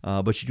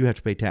 but you do have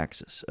to pay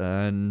taxes,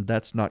 and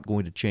that's not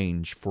going to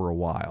change for a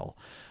while.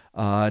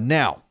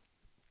 Now,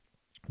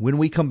 when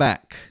we come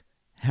back,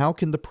 how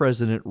can the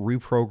president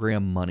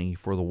reprogram money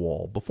for the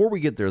wall? Before we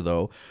get there,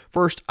 though,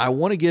 first, I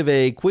want to give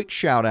a quick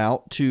shout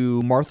out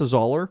to Martha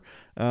Zoller.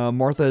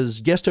 Martha's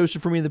guest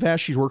hosted for me in the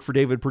past. She's worked for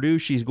David Perdue.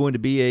 She's going to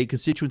be a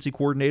constituency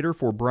coordinator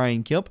for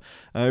Brian Kemp.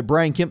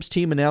 Brian Kemp's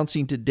team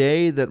announcing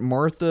today that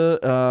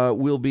Martha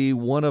will be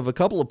one of a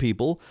couple of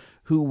people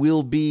who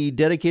will be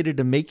dedicated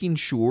to making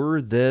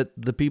sure that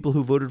the people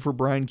who voted for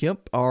Brian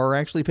Kemp are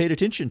actually paid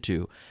attention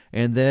to,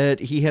 and that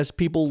he has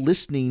people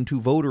listening to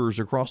voters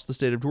across the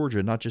state of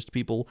Georgia, not just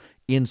people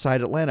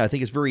inside Atlanta. I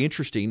think it's very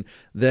interesting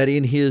that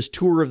in his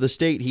tour of the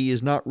state, he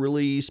is not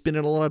really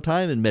spending a lot of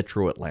time in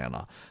metro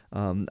Atlanta.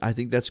 I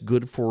think that's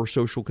good for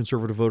social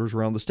conservative voters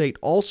around the state.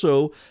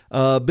 Also,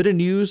 a bit of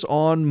news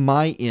on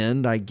my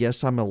end. I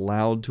guess I'm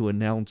allowed to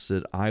announce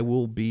that I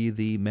will be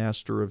the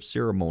master of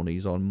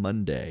ceremonies on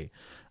Monday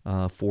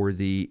for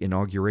the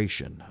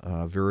inauguration.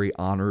 Very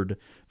honored,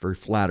 very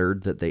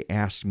flattered that they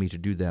asked me to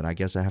do that. I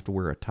guess I have to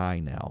wear a tie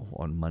now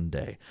on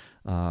Monday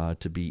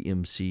to be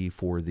MC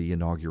for the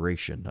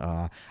inauguration.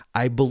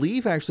 I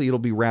believe actually it'll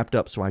be wrapped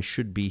up, so I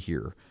should be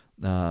here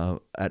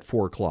at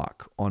 4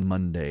 o'clock on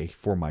Monday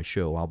for my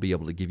show. I'll be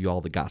able to give you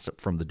all the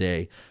gossip from the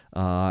day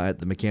at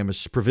the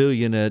McCamus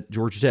Pavilion at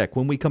Georgia Tech.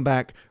 When we come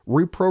back,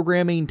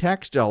 reprogramming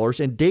tax dollars,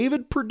 and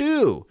David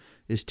Perdue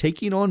is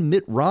taking on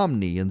Mitt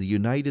Romney in the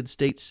United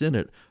States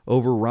Senate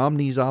over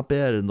Romney's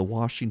op-ed in the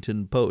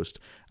Washington Post.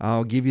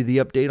 I'll give you the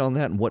update on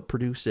that and what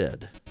Perdue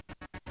said.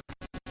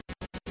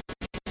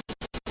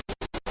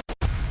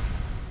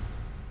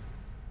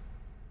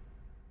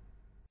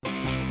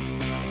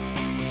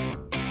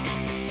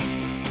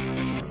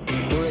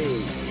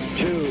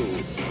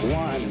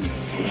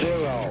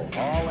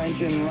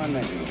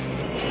 Running.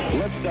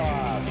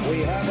 Liftoff. We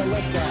have a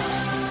liftoff.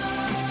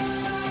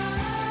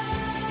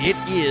 It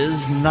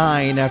is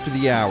 9 after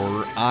the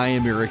hour. I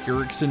am Eric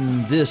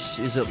Erickson. This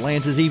is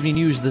Atlanta's Evening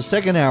News, the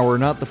second hour,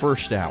 not the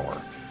first hour.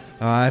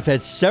 I've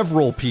had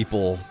several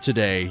people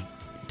today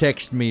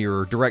text me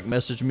or direct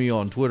message me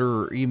on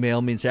Twitter or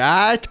email me and say,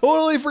 I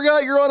totally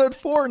forgot you're on at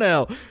 4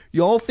 now.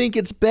 Y'all think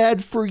it's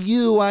bad for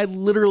you. I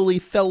literally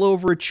fell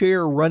over a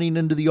chair running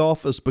into the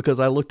office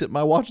because I looked at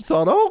my watch and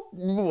thought,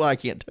 oh, I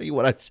can't tell you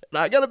what I said.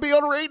 I got to be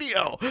on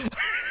radio.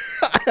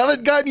 I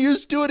haven't gotten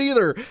used to it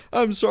either.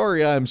 I'm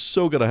sorry. I'm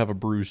so going to have a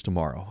bruise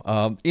tomorrow.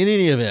 In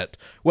any event,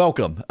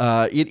 welcome.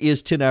 It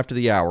is 10 after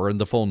the hour, and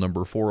the phone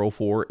number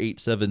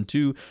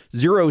 404-872-0750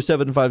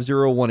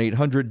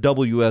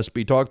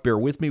 1-800-WSB Talk. Bear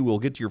with me. We'll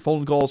get to your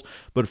phone calls.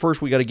 But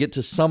first, we got to get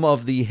to some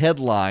of the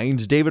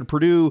headlines. David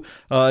Perdue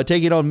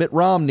taking on Mitt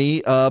Romney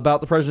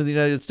about the President of the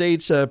United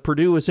States.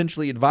 Perdue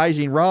essentially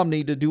advising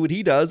Romney to do what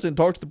he does and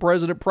talk to the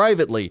president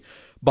privately,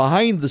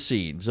 behind the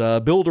scenes,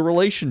 build a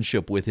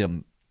relationship with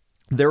him.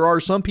 There are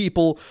some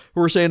people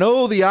who are saying,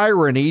 oh, the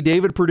irony,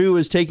 David Perdue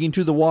is taking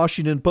to the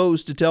Washington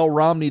Post to tell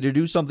Romney to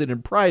do something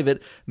in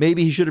private.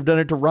 Maybe he should have done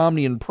it to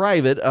Romney in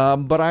private,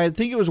 but I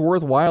think it was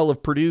worthwhile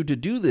of Perdue to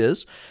do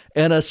this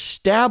and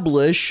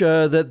establish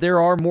that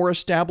there are more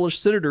established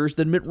senators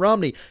than Mitt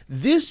Romney.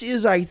 This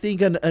is, I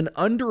think, an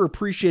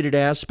underappreciated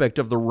aspect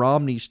of the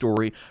Romney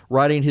story,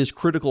 writing his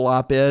critical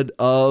op-ed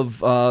of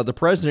the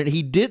president.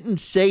 He didn't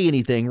say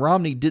anything.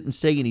 Romney didn't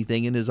say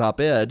anything in his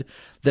op-ed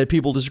that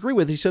people disagree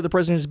with. He said the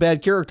president has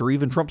bad character.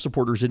 Even Trump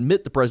supporters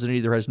admit the president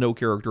either has no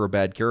character or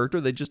bad character.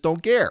 They just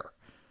don't care.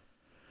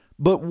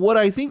 But what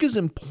I think is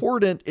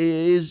important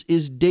is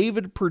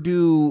David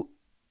Perdue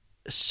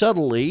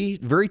subtly,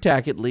 very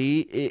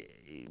tacitly,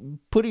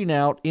 putting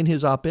out in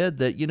his op-ed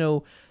that, you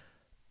know,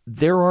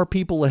 there are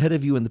people ahead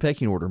of you in the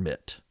pecking order,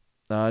 Mitt.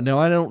 Now,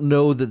 I don't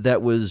know that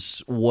that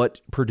was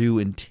what Perdue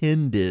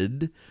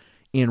intended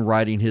in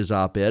writing his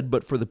op-ed,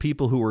 but for the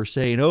people who are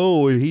saying,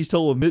 oh, he's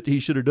telling Mitt he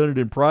should have done it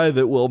in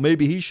private, well,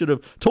 maybe he should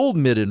have told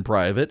Mitt in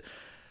private.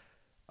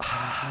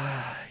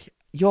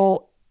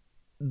 Y'all,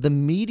 the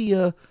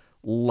media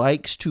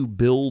likes to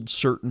build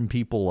certain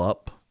people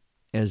up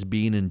as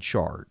being in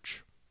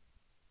charge.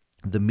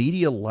 The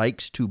media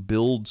likes to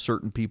build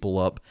certain people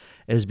up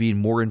as being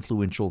more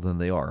influential than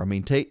they are. I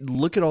mean,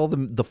 look at all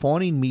the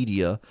fawning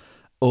media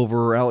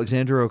over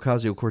Alexandria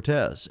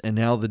Ocasio-Cortez. And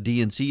now the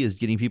DNC is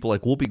getting people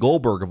like Whoopi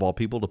Goldberg, of all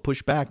people, to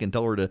push back and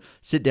tell her to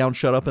sit down,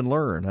 shut up, and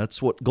learn.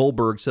 That's what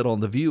Goldberg said on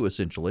The View,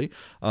 essentially.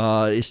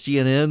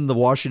 CNN, The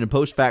Washington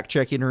Post,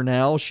 fact-checking her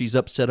now. She's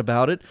upset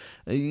about it.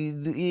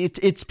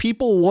 It's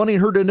people wanting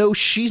her to know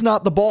she's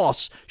not the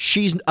boss.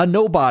 She's a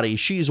nobody.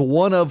 She's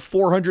one of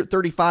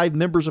 435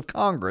 members of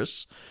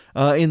Congress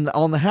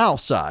on the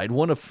House side,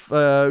 one of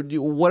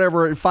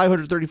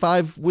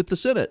 535 with the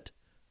Senate.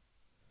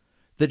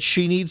 That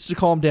she needs to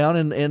calm down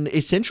and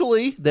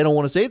essentially, they don't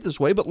want to say it this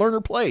way, but learn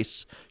her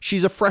place.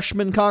 She's a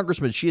freshman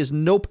congressman. She has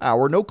no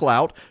power, no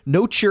clout,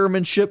 no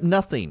chairmanship,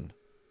 nothing.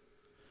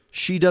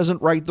 She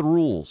doesn't write the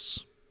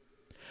rules.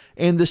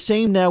 And the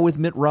same now with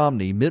Mitt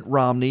Romney. Mitt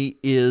Romney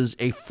is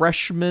a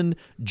freshman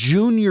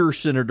junior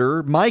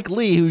senator. Mike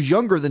Lee, who's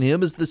younger than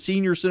him, is the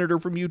senior senator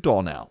from Utah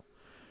now.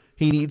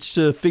 He needs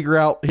to figure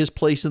out his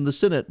place in the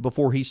Senate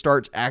before he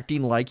starts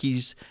acting like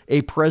he's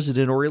a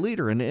president or a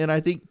leader. And I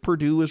think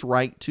Perdue is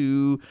right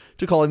to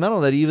call him out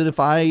on that, even if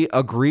I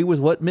agree with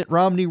what Mitt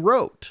Romney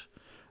wrote.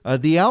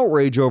 The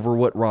outrage over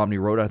what Romney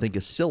wrote, I think,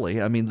 is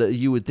silly. I mean,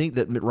 you would think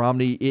that Mitt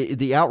Romney,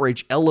 the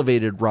outrage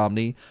elevated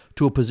Romney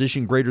to a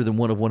position greater than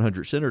one of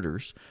 100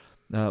 senators.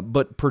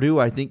 But Perdue,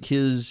 I think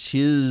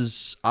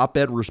his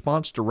op-ed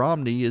response to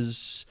Romney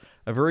is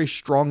a very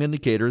strong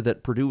indicator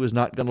that Perdue is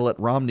not going to let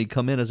Romney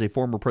come in as a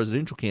former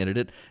presidential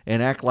candidate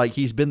and act like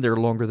he's been there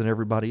longer than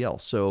everybody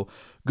else. So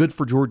good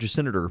for Georgia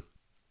Senator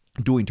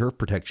doing turf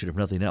protection, if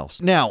nothing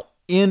else. Now,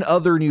 in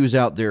other news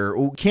out there,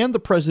 can the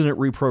president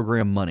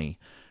reprogram money?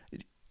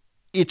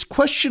 It's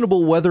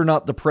questionable whether or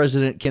not the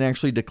president can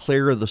actually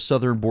declare the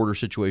southern border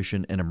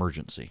situation an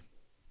emergency.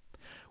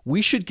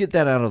 We should get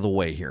that out of the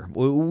way here.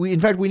 In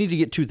fact, we need to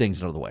get two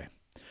things out of the way.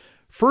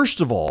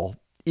 First of all,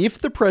 if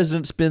the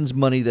president spends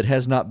money that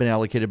has not been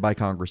allocated by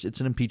Congress, it's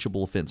an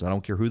impeachable offense. I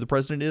don't care who the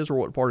president is or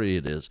what party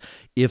it is.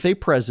 If a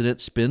president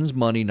spends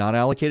money not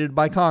allocated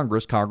by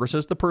Congress, Congress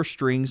has the purse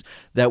strings,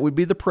 that would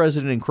be the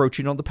president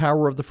encroaching on the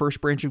power of the first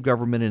branch of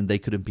government, and they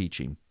could impeach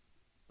him.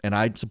 And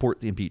I'd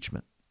support the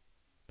impeachment.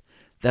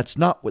 That's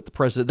not what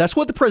that's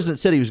what the president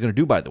said he was going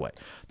to do, by the way.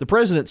 The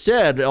president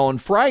said on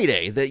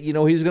Friday that, he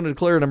was going to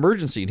declare an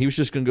emergency and he was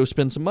just going to go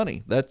spend some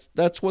money.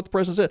 That's what the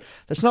president said.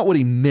 That's not what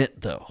he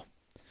meant, though.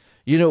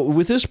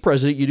 With this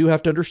president, you do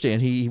have to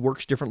understand he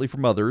works differently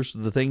from others.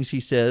 The things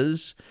he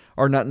says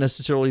are not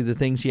necessarily the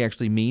things he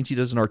actually means. He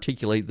doesn't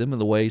articulate them in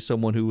the way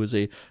someone who is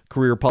a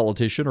career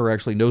politician or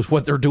actually knows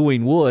what they're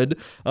doing would.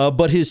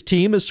 But his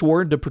team is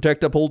sworn to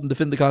protect, uphold, and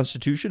defend the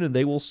Constitution, and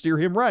they will steer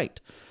him right.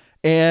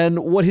 And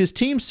what his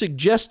team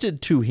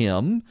suggested to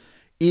him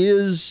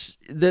is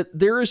that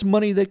there is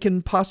money that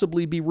can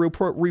possibly be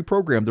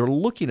reprogrammed. They're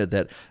looking at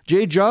that.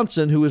 Jay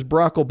Johnson, who is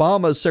Barack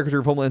Obama's Secretary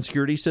of Homeland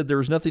Security, said there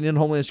was nothing in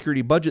Homeland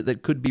Security budget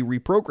that could be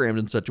reprogrammed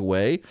in such a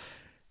way.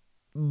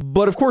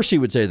 But of course he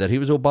would say that. He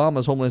was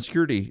Obama's Homeland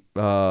Security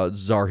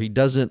czar. He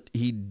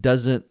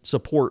doesn't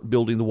support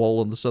building the wall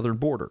on the southern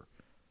border.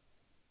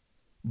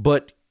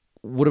 But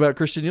what about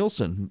Kristen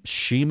Nielsen?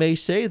 She may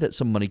say that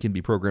some money can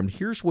be programmed.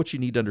 Here's what you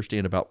need to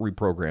understand about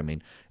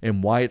reprogramming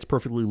and why it's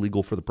perfectly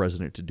legal for the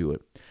president to do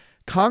it.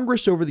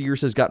 Congress over the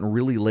years has gotten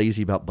really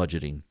lazy about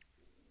budgeting.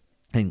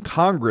 And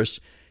Congress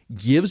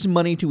gives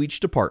money to each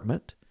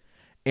department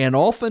and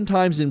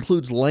oftentimes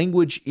includes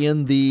language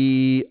in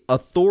the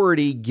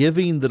authority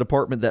giving the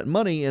department that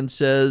money and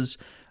says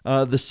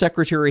the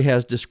secretary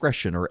has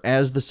discretion, or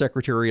as the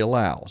secretary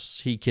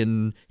allows,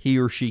 he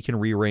or she can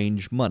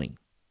rearrange money.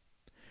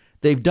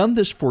 They've done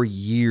this for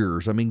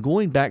years. I mean,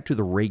 going back to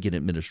the Reagan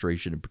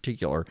administration in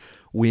particular,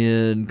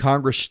 when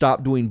Congress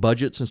stopped doing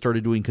budgets and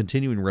started doing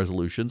continuing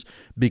resolutions,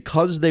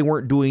 because they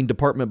weren't doing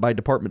department by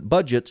department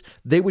budgets,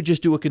 they would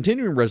just do a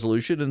continuing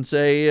resolution and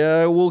say,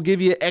 we'll give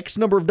you X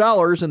number of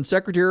dollars, and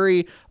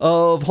Secretary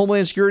of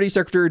Homeland Security,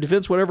 Secretary of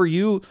Defense, whatever,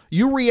 you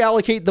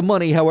reallocate the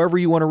money however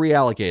you want to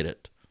reallocate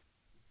it.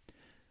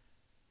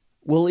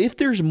 Well, if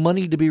there's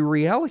money to be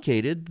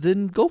reallocated,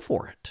 then go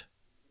for it.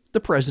 The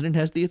president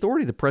has the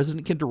authority. The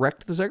president can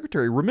direct the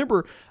secretary.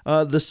 Remember,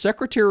 the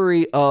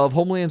Secretary of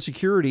Homeland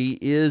Security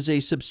is a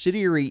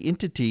subsidiary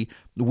entity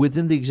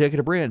within the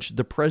executive branch.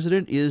 The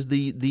president is the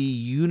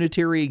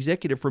unitary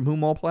executive from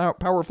whom all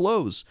power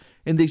flows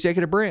in the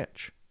executive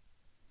branch.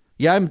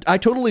 Yeah, I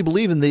totally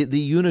believe in the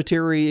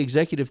unitary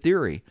executive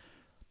theory.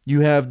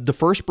 You have the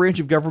first branch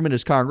of government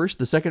is Congress.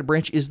 The second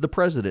branch is the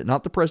president,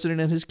 not the president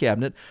and his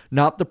cabinet,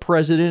 not the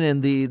president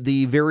and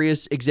the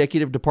various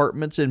executive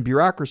departments and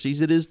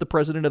bureaucracies. It is the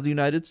president of the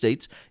United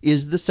States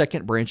is the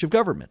second branch of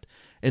government.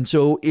 And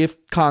so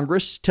if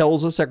Congress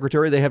tells a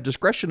secretary they have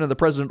discretion and the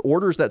president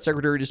orders that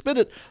secretary to spend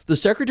it, the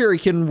secretary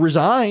can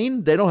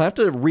resign. They don't have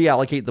to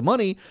reallocate the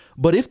money.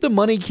 But if the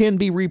money can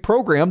be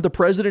reprogrammed, the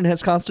president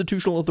has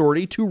constitutional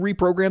authority to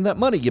reprogram that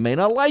money. You may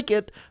not like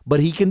it, but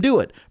he can do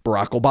it.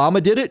 Barack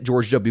Obama did it.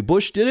 George W.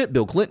 Bush did it.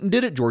 Bill Clinton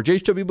did it. George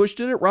H.W. Bush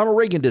did it. Ronald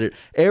Reagan did it.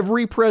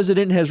 Every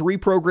president has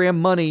reprogrammed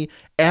money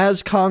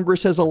as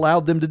Congress has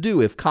allowed them to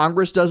do. If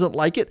Congress doesn't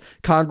like it,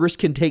 Congress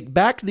can take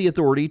back the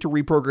authority to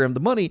reprogram the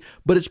money,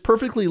 but it's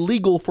perfectly perfectly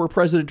legal for a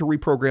president to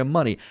reprogram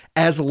money,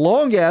 as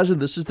long as, and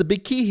this is the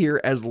big key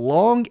here, as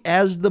long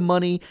as the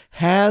money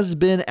has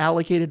been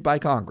allocated by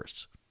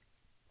Congress.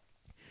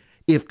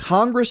 If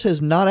Congress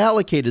has not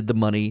allocated the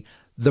money,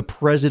 the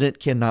president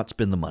cannot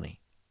spend the money.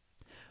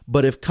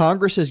 But if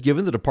Congress has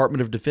given the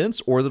Department of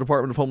Defense or the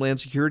Department of Homeland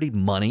Security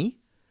money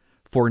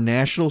for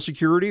national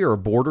security or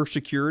border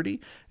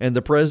security, and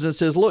the president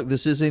says, look,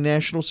 this is a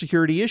national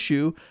security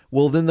issue,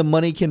 well, then the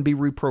money can be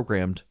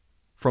reprogrammed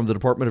from the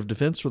Department of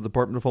Defense or the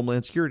Department of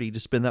Homeland Security to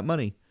spend that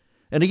money.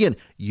 And again,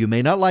 you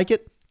may not like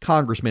it.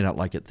 Congress may not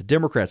like it. The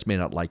Democrats may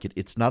not like it.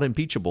 It's not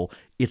impeachable.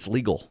 It's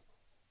legal.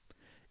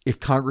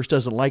 If Congress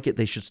doesn't like it,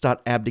 they should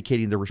stop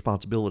abdicating their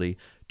responsibility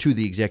to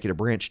the executive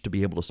branch to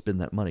be able to spend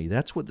that money.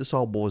 That's what this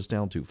all boils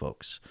down to,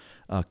 folks.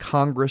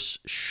 Congress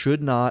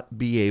should not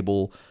give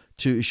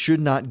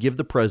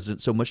the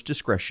president so much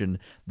discretion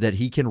that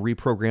he can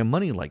reprogram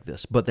money like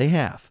this. But they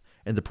have.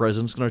 And the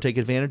president's going to take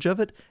advantage of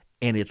it,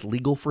 and it's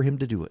legal for him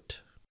to do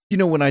it. You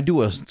know, when I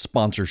do a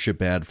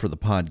sponsorship ad for the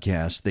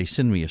podcast, they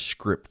send me a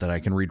script that I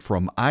can read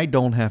from. I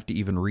don't have to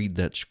even read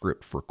that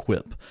script for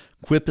Quip.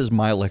 Quip is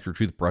my electric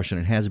toothbrush,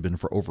 and it has been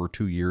for over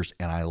 2 years,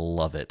 and I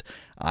love it.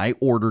 I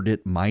ordered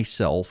it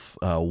myself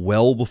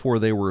well before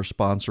they were a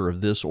sponsor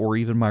of this or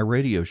even my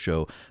radio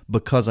show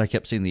because I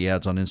kept seeing the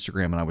ads on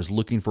Instagram, and I was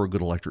looking for a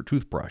good electric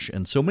toothbrush.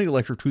 And so many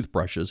electric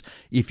toothbrushes,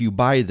 if you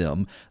buy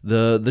them,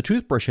 the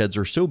toothbrush heads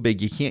are so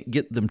big you can't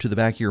get them to the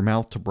back of your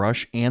mouth to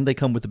brush, and they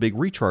come with a big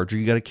recharger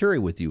you got to carry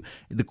with you.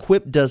 The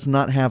Quip does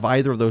not have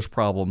either of those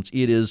problems.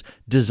 It is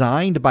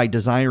designed by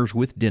designers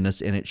with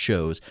dentists, and it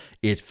shows.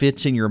 It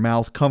fits in your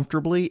mouth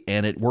comfortably,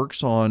 and it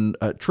works on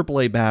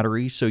AAA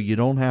battery, so you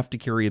don't have to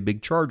carry a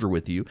big charger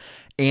with you.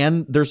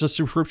 And there's a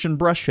subscription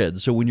brush head.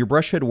 So when your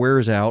brush head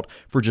wears out,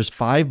 for just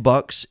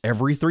 $5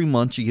 every 3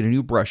 months, you get a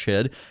new brush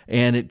head,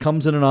 and it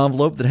comes in an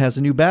envelope that has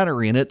a new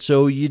battery in it.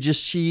 So you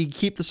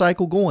keep the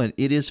cycle going.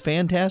 It is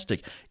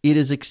fantastic. It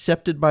is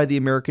accepted by the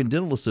American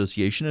Dental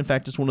Association. In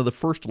fact, it's one of the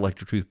first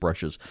electric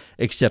toothbrushes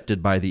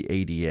accepted by the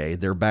ADA.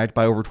 They're backed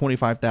by over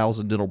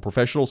 25,000 dental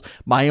professionals.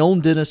 My own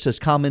dentist has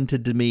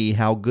commented to me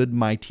how good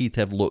my teeth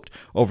have looked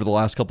over the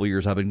last couple of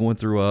years. I've been going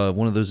through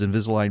one of those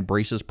Invisalign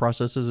braces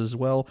processes as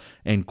well,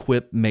 and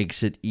Quip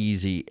makes it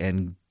easy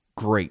and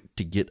great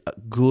to get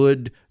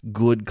good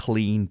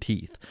clean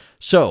teeth.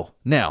 So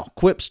now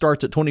Quip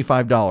starts at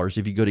 $25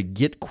 if you go to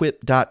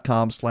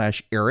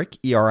getquip.com/Eric,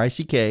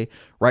 ERICK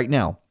right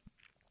now.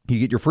 You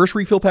get your first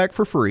refill pack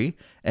for free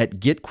at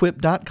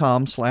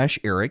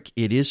getquip.com/Eric.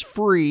 It is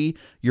free,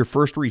 your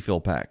first refill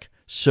pack.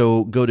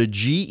 So go to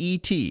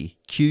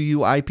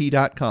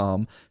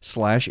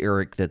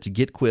getquip.com/Eric. That's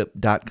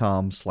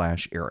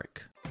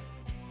getquip.com/Eric.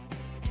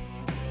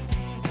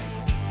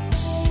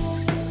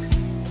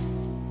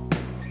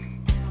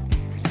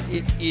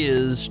 It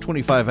is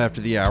 25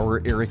 after the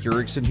hour. Eric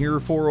Erickson here,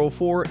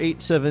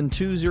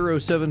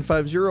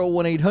 404-872-0750,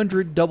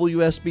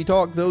 1-800-WSB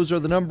Talk. Those are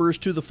the numbers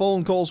to the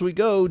phone calls we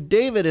go.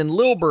 David in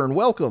Lilburn,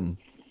 welcome.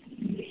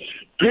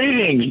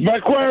 Greetings. My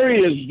query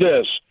is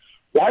this.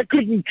 Why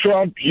couldn't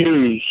Trump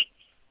use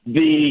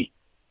the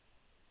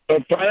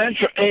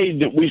financial aid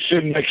that we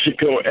send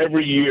Mexico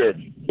every year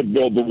to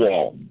build the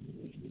wall?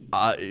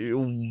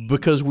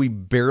 Because we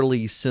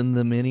barely send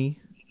them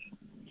any.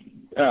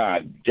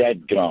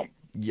 Dadgum.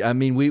 I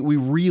mean,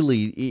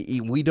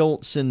 we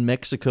don't send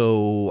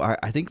Mexico.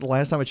 I think the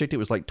last time I checked, it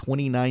was like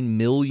 $29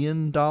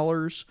 million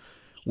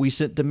we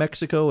sent to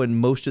Mexico, and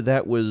most of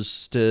that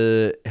was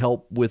to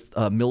help with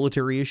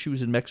military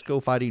issues in Mexico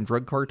fighting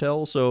drug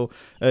cartels. So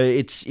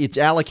it's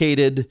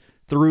allocated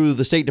through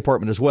the State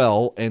Department as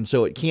well, and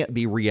so it can't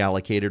be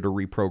reallocated or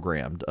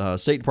reprogrammed.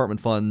 State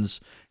Department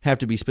funds have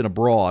to be spent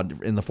abroad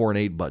in the foreign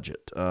aid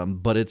budget,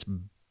 but it's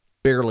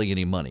barely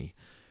any money.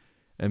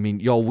 I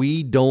mean, y'all,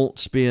 we don't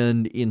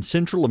spend in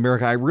Central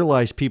America. I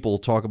realize people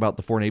talk about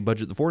the foreign aid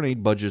budget. The foreign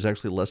aid budget is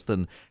actually less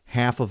than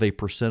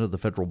 0.5% of the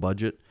federal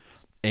budget.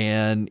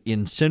 And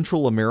in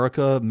Central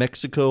America,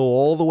 Mexico,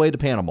 all the way to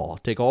Panama,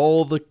 take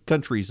all the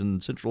countries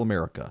in Central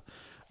America.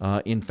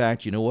 In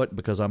fact, you know what?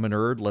 Because I'm a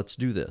nerd, let's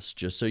do this.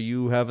 Just so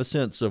you have a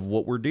sense of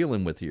what we're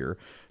dealing with here.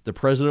 The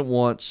president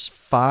wants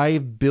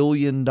 $5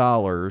 billion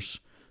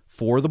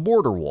for the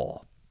border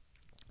wall.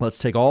 Let's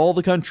take all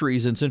the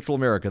countries in Central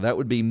America. That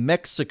would be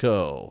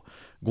Mexico,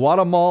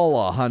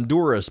 Guatemala,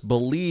 Honduras,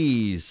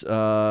 Belize,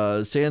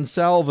 El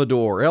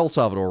Salvador,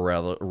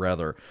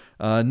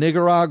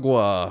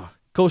 Nicaragua,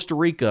 Costa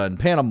Rica, and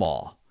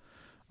Panama.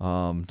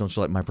 Don't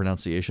you like my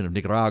pronunciation of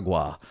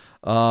Nicaragua?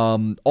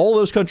 All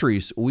those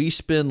countries, we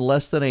spend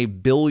less than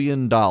 $1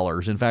 billion.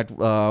 In fact,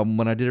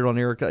 when I did it on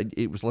Erica,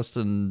 it was less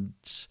than...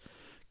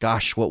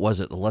 what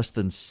was it? Less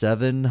than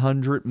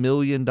 $700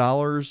 million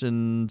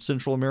in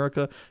Central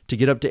America. To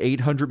get up to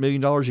 $800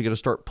 million, you got to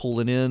start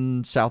pulling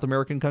in South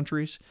American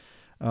countries.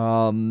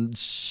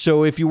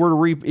 So if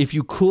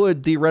you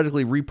could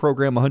theoretically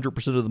reprogram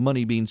 100% of the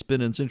money being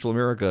spent in Central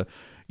America,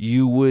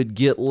 you would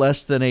get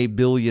less than $1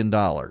 billion,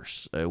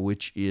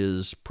 which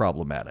is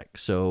problematic.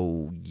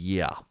 So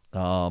yeah,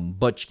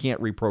 But you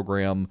can't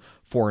reprogram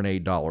foreign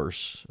aid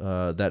dollars.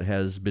 That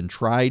has been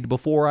tried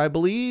before, I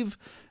believe,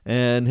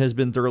 and has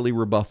been thoroughly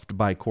rebuffed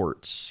by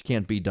courts.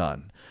 Can't be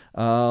done.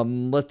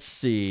 Let's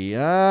see.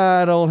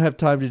 I don't have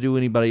time to do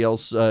anybody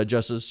else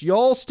justice.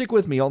 Y'all stick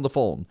with me on the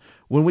phone.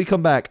 When we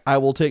come back, I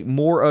will take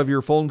more of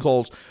your phone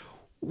calls.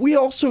 We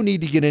also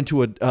need to get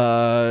into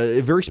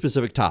a very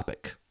specific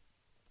topic: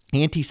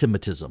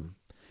 anti-Semitism.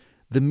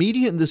 The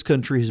media in this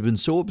country has been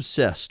so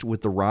obsessed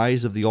with the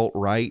rise of the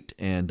alt-right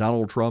and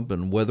Donald Trump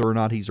and whether or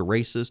not he's a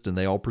racist, and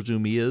they all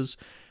presume he is.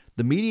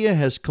 The media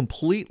has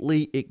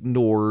completely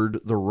ignored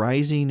the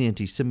rising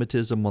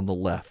anti-Semitism on the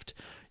left.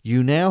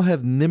 You now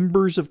have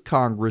members of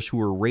Congress who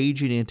are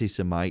raging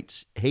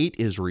anti-Semites, hate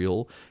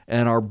Israel,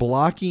 and are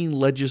blocking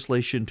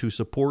legislation to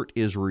support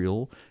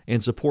Israel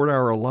and support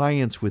our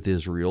alliance with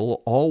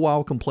Israel, all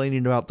while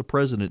complaining about the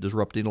president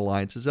disrupting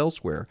alliances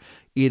elsewhere.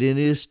 It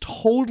is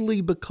totally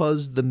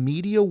because the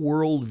media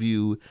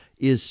worldview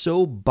is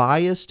so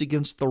biased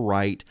against the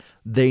right,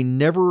 they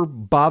never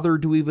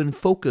bothered to even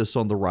focus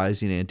on the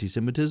rising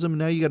anti-Semitism.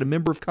 Now you got a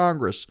member of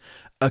Congress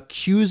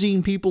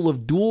accusing people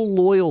of dual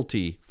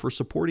loyalty for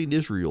supporting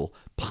Israel.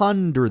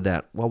 Ponder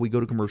that while we go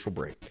to commercial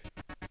break.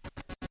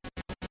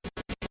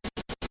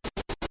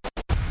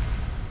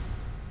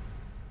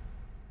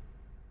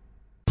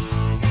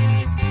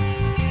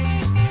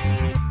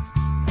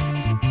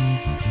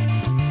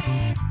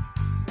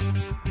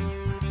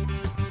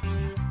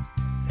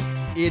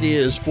 It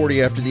is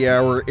 40 after the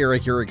hour.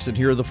 Eric Erickson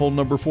here. The phone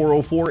number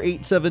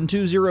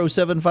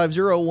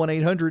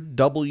 404-872-0750,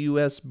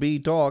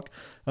 1-800-WSB Talk.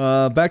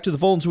 Back to the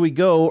phones we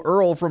go.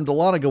 Earl from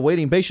Dahlonega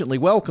waiting patiently.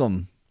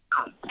 Welcome.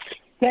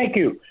 Thank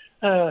you.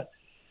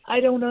 I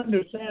don't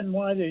understand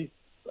why the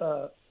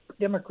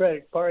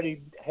Democratic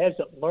Party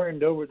hasn't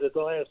learned over the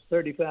last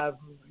 35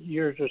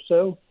 years or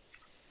so.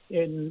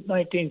 In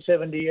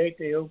 1978,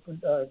 they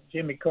opened.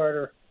 Jimmy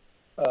Carter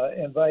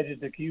invited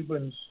the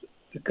Cubans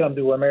to come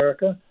to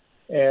America,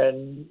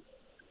 and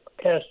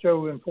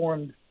Castro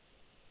informed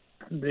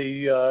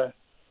the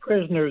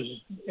prisoners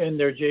in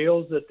their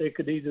jails that they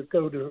could either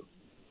go to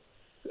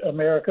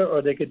America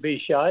or they could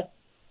be shot.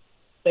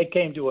 They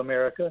came to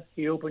America.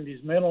 He opened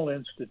his mental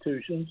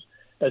institutions.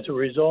 As a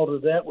result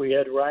of that, we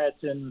had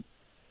riots in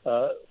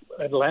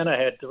Atlanta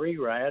had 3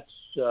 riots.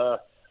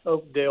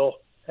 Oakdale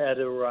had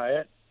a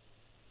riot.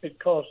 It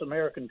cost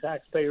American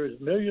taxpayers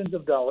millions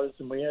of dollars,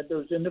 and we had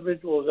those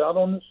individuals out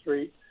on the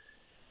street.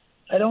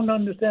 I don't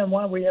understand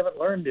why we haven't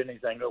learned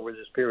anything over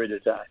this period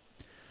of time.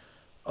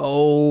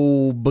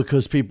 Oh,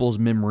 because people's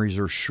memories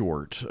are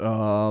short.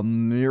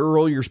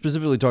 Earl, you're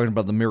specifically talking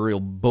about the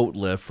Mariel boat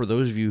lift. For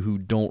those of you who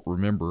don't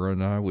remember,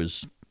 and I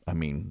was a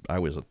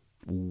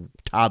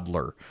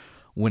toddler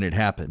when it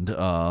happened,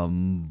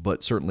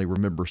 but certainly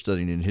remember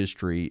studying in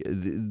history.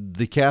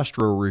 The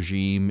Castro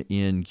regime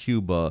in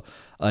Cuba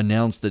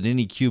announced that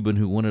any Cuban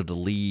who wanted to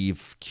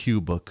leave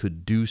Cuba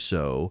could do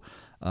so.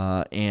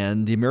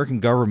 And the American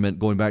government,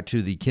 going back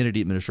to the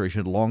Kennedy administration,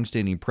 had a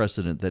longstanding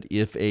precedent that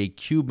if a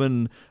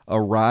Cuban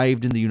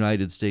arrived in the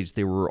United States,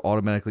 they were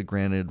automatically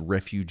granted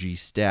refugee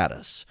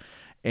status.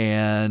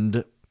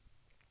 And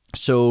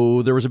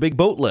so there was a big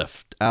boat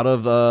lift out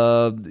of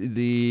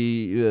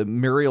the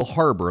Mariel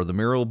Harbor, the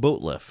Mariel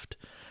boat lift.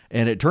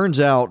 And it turns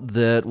out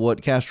that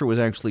what Castro was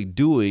actually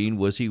doing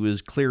was he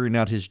was clearing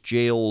out his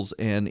jails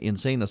and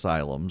insane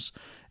asylums.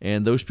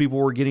 And those people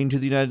were getting to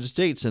the United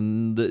States,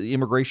 and the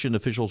immigration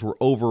officials were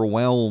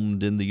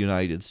overwhelmed in the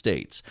United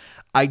States.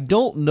 I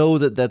don't know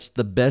that that's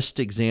the best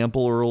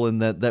example, Earl, in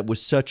that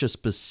was such a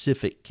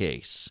specific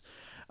case.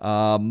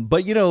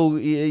 But, you know,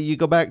 you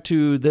go back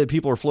to the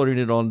people are floating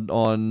it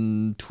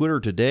on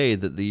Twitter today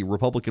that the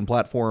Republican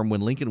platform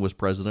when Lincoln was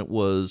president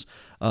was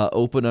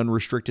open,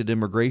 unrestricted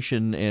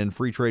immigration and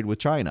free trade with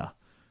China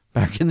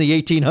back in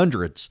the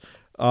 1800s.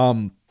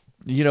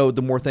 You know,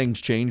 the more things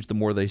change, the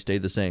more they stay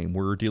the same.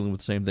 We're dealing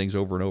with the same things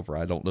over and over.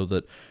 I don't know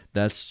that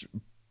that's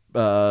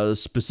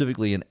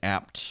specifically an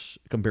apt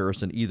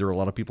comparison either. A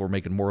lot of people are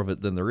making more of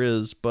it than there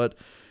is, but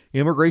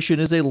immigration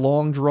is a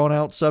long,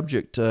 drawn-out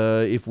subject.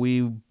 If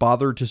we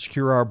bother to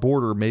secure our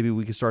border, maybe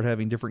we can start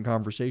having different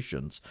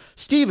conversations.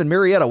 Steve and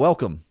Marietta,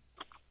 welcome.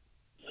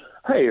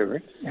 Hey,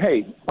 Eric.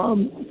 Hey,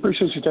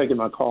 appreciate you taking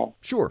my call.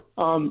 Sure.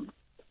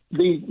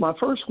 My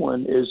first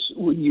one is,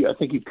 I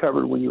think you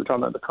covered when you were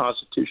talking about the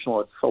constitutional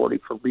authority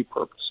for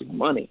repurposing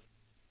money.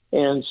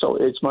 And so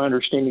it's my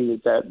understanding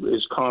that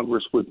is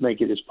Congress would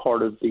make it as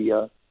part of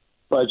the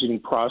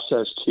budgeting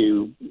process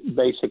to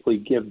basically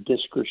give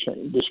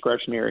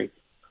discretionary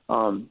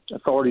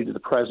authority to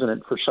the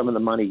president for some of the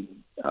money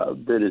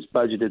that is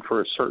budgeted for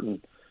a certain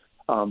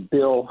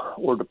bill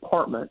or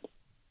department.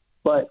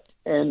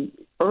 And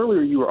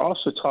earlier you were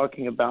also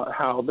talking about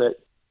how that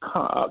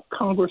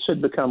Congress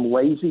had become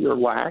lazy or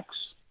lax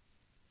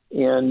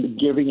in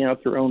giving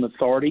out their own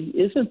authority.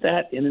 Isn't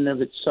that in and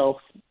of itself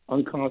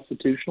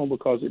unconstitutional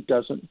because it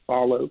doesn't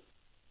follow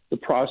the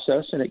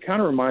process? And it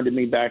kind of reminded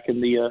me back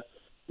in the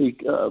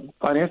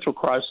financial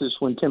crisis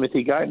when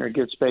Timothy Geithner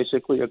gets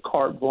basically a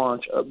carte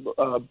blanche,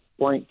 a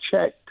blank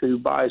check to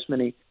buy as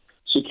many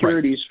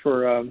securities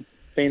for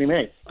Fannie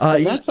Mae.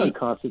 And that's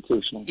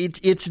unconstitutional.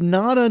 It's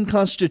not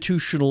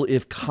unconstitutional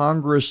if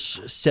Congress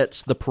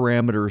sets the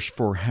parameters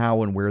for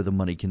how and where the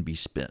money can be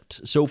spent.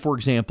 So, for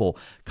example,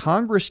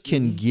 Congress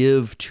can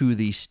give to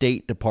the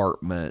State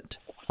Department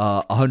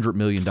 $100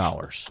 million.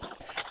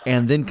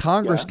 And then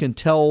Congress can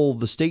tell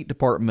the State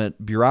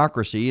Department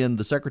bureaucracy and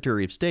the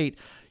Secretary of State,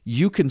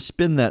 you can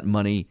spend that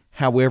money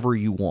however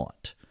you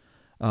want.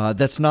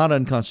 That's not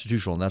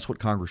unconstitutional, and that's what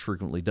Congress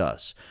frequently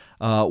does.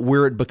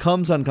 Where it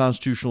becomes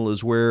unconstitutional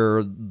is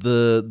where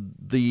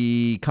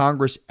the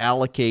Congress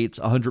allocates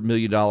 $100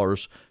 million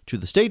to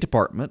the State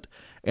Department,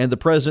 and the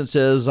president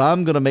says,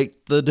 I'm going to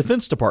make the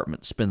Defense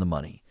Department spend the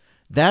money.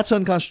 That's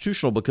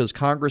unconstitutional because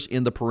Congress,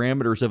 in the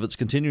parameters of its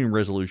continuing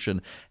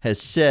resolution,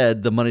 has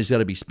said the money's got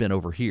to be spent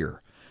over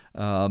here.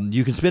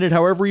 You can spend it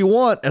however you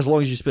want as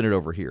long as you spend it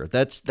over here.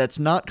 That's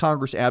not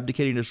Congress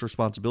abdicating its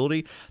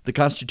responsibility. The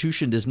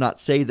Constitution does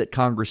not say that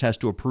Congress has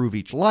to approve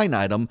each line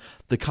item.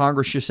 The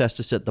Congress just has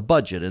to set the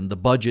budget, and the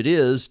budget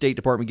is State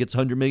Department gets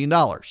 $100 million.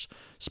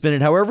 Spend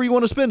it however you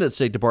want to spend it,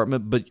 State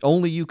Department, but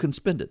only you can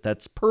spend it.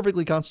 That's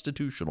perfectly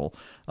constitutional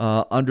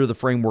under the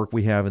framework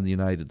we have in the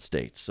United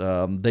States.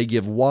 They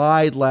give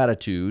wide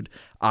latitude.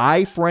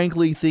 I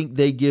frankly think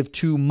they give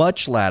too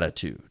much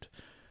latitude.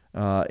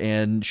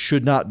 And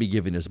should not be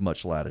given as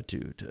much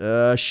latitude.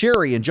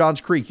 Sherry in Johns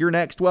Creek, you're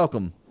next.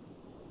 Welcome.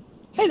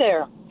 Hey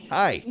there.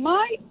 Hi.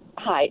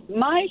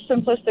 My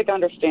simplistic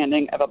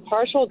understanding of a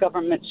partial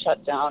government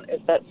shutdown is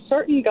that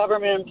certain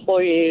government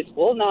employees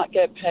will not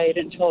get paid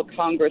until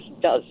Congress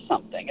does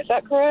something. Is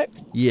that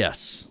correct?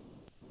 Yes.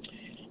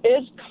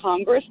 Is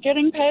Congress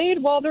getting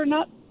paid while they're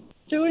not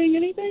doing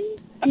anything?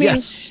 I mean,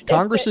 yes,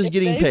 Congress is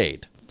getting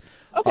paid.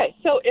 Okay,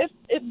 so if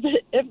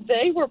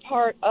they were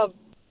part of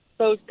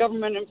those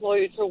government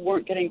employees who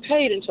weren't getting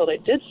paid until they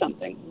did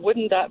something,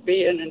 wouldn't that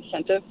be an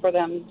incentive for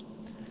them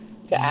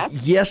to act?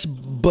 Yes,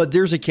 but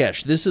there's a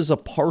catch. This is a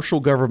partial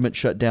government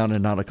shutdown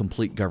and not a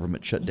complete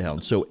government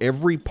shutdown. So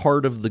every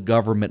part of the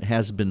government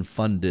has been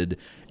funded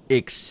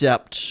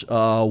except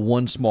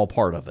one small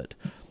part of it.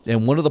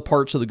 And one of the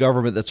parts of the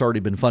government that's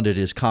already been funded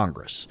is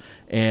Congress.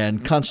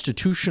 And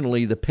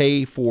constitutionally, the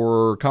pay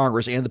for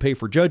Congress and the pay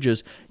for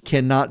judges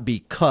cannot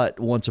be cut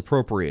once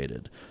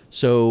appropriated.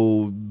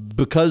 So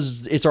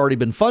because it's already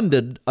been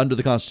funded under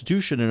the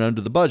Constitution and under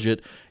the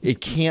budget,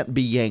 it can't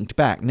be yanked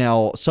back.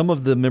 Now, some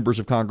of the members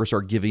of Congress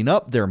are giving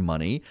up their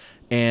money,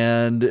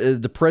 and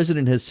the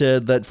president has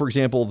said that, for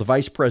example, the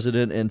vice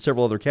president and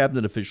several other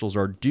cabinet officials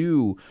are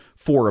due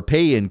for a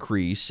pay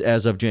increase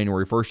as of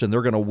January 1st, and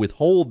they're going to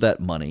withhold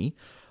that money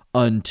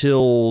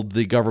until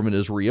the government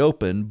is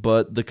reopened,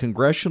 but the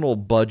congressional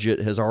budget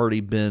has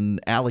already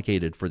been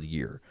allocated for the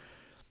year.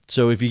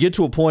 So if you get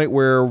to a point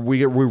where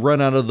we run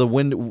out of the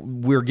window,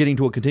 we're getting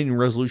to a continuing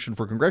resolution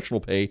for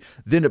congressional pay,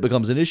 then it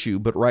becomes an issue.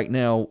 But right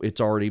now,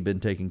 it's already been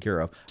taken care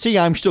of. See,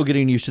 I'm still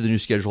getting used to the new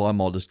schedule. I'm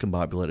all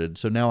discombobulated.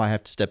 So now I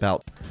have to step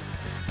out.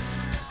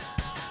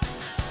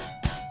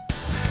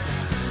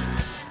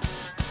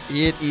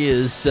 It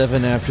is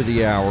 7 after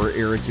the hour.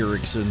 Eric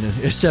Erickson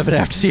is 7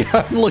 after the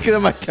hour. I'm looking at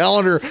my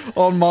calendar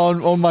on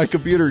my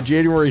computer,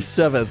 January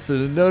 7th.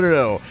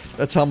 No.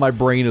 That's how my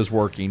brain is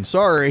working.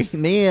 Sorry,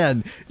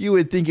 man. You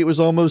would think it was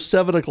almost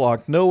 7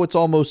 o'clock. No, it's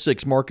almost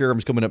 6. Mark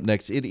Aram's coming up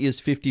next. It is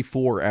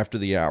 54 after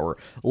the hour.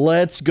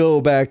 Let's go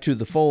back to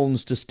the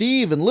phones to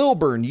Steve and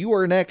Lilburn. You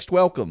are next.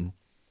 Welcome.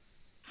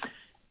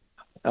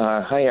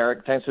 Hi,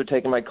 Eric. Thanks for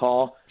taking my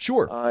call.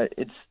 Sure.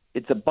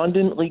 It's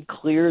abundantly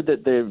clear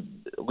that the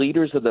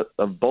leaders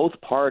of both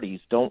parties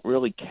don't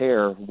really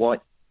care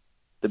what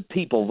the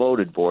people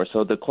voted for.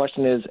 So the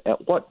question is,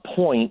 at what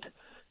point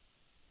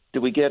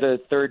do we get a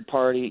third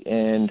party,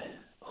 and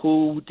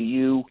who do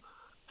you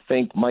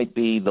think might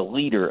be the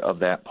leader of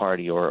that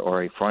party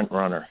or a front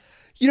runner?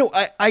 You know,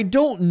 I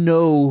don't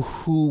know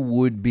who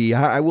would be.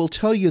 I will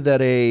tell you that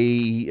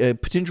a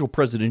potential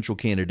presidential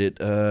candidate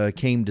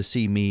came to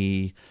see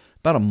me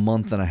about a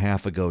month and a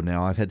half ago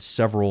now. I've had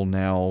several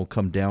now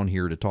come down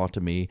here to talk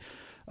to me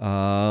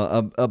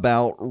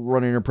about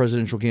running a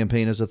presidential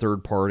campaign as a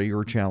third party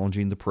or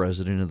challenging the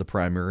president in the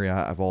primary.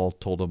 I've all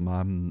told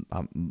them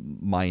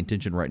my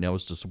intention right now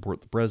is to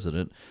support the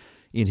president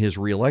in his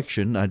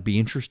reelection. I'd be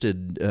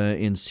interested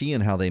in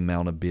seeing how they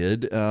mount a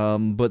bid,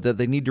 but that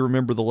they need to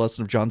remember the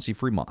lesson of John C.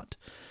 Fremont.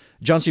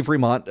 John C.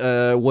 Fremont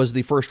was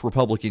the first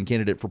Republican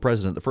candidate for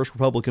president. The first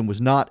Republican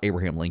was not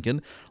Abraham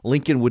Lincoln.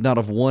 Lincoln would not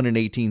have won in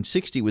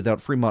 1860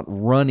 without Fremont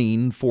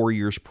running 4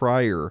 years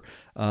prior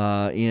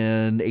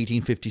in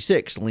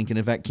 1856. Lincoln,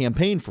 in fact,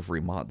 campaigned for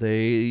Fremont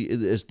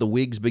as the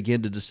Whigs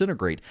began to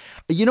disintegrate.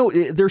 You know,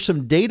 there's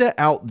some data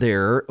out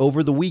there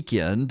over the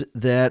weekend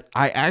that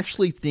I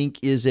actually think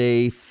is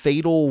a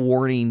fatal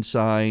warning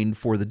sign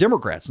for the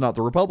Democrats, not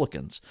the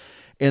Republicans.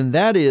 And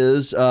that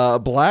is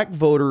black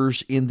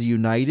voters in the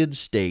United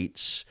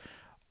States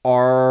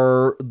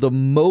are the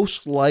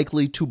most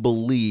likely to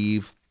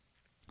believe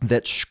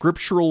that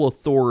scriptural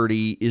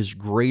authority is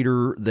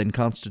greater than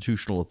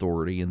constitutional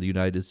authority in the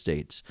United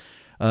States.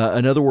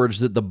 In other words,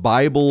 that the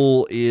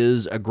Bible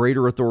is a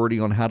greater authority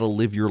on how to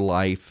live your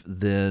life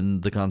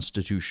than the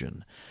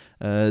Constitution.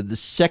 The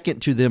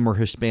second to them are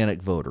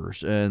Hispanic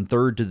voters, and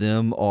third to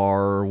them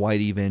are white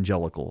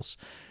evangelicals.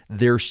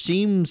 There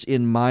seems,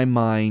 in my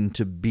mind,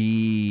 to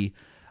be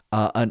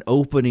an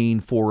opening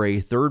for a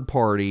third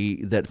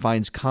party that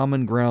finds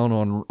common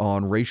ground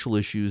on racial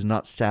issues,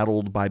 not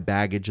saddled by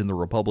baggage in the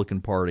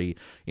Republican Party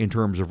in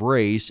terms of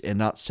race, and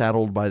not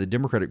saddled by the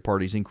Democratic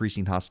Party's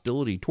increasing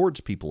hostility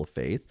towards people of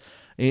faith,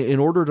 in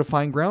order to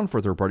find ground for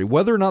a third party.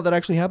 Whether or not that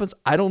actually happens,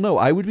 I don't know.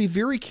 I would be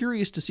very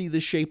curious to see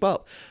this shape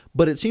up.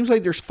 But it seems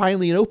like there's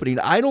finally an opening.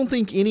 I don't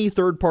think any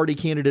third party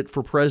candidate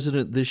for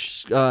president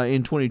this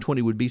in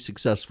 2020 would be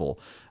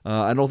successful.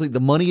 I don't think the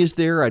money is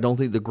there. I don't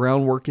think the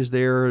groundwork is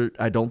there.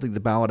 I don't think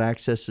the ballot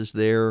access is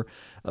there.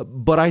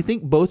 But I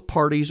think both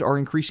parties are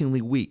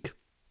increasingly weak.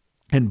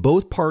 And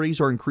both parties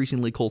are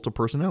increasingly cult of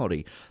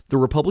personality. The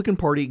Republican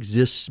Party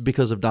exists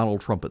because of Donald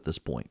Trump at this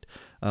point.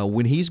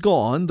 When he's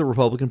gone, the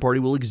Republican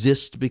Party will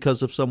exist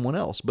because of someone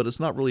else. But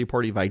it's not really a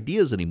party of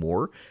ideas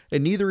anymore,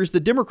 and neither is the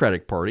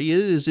Democratic Party.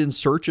 It is in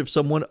search of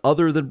someone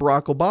other than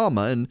Barack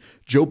Obama, and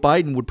Joe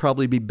Biden would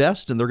probably be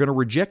best, and they're going to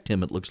reject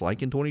him, it looks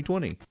like, in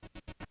 2020.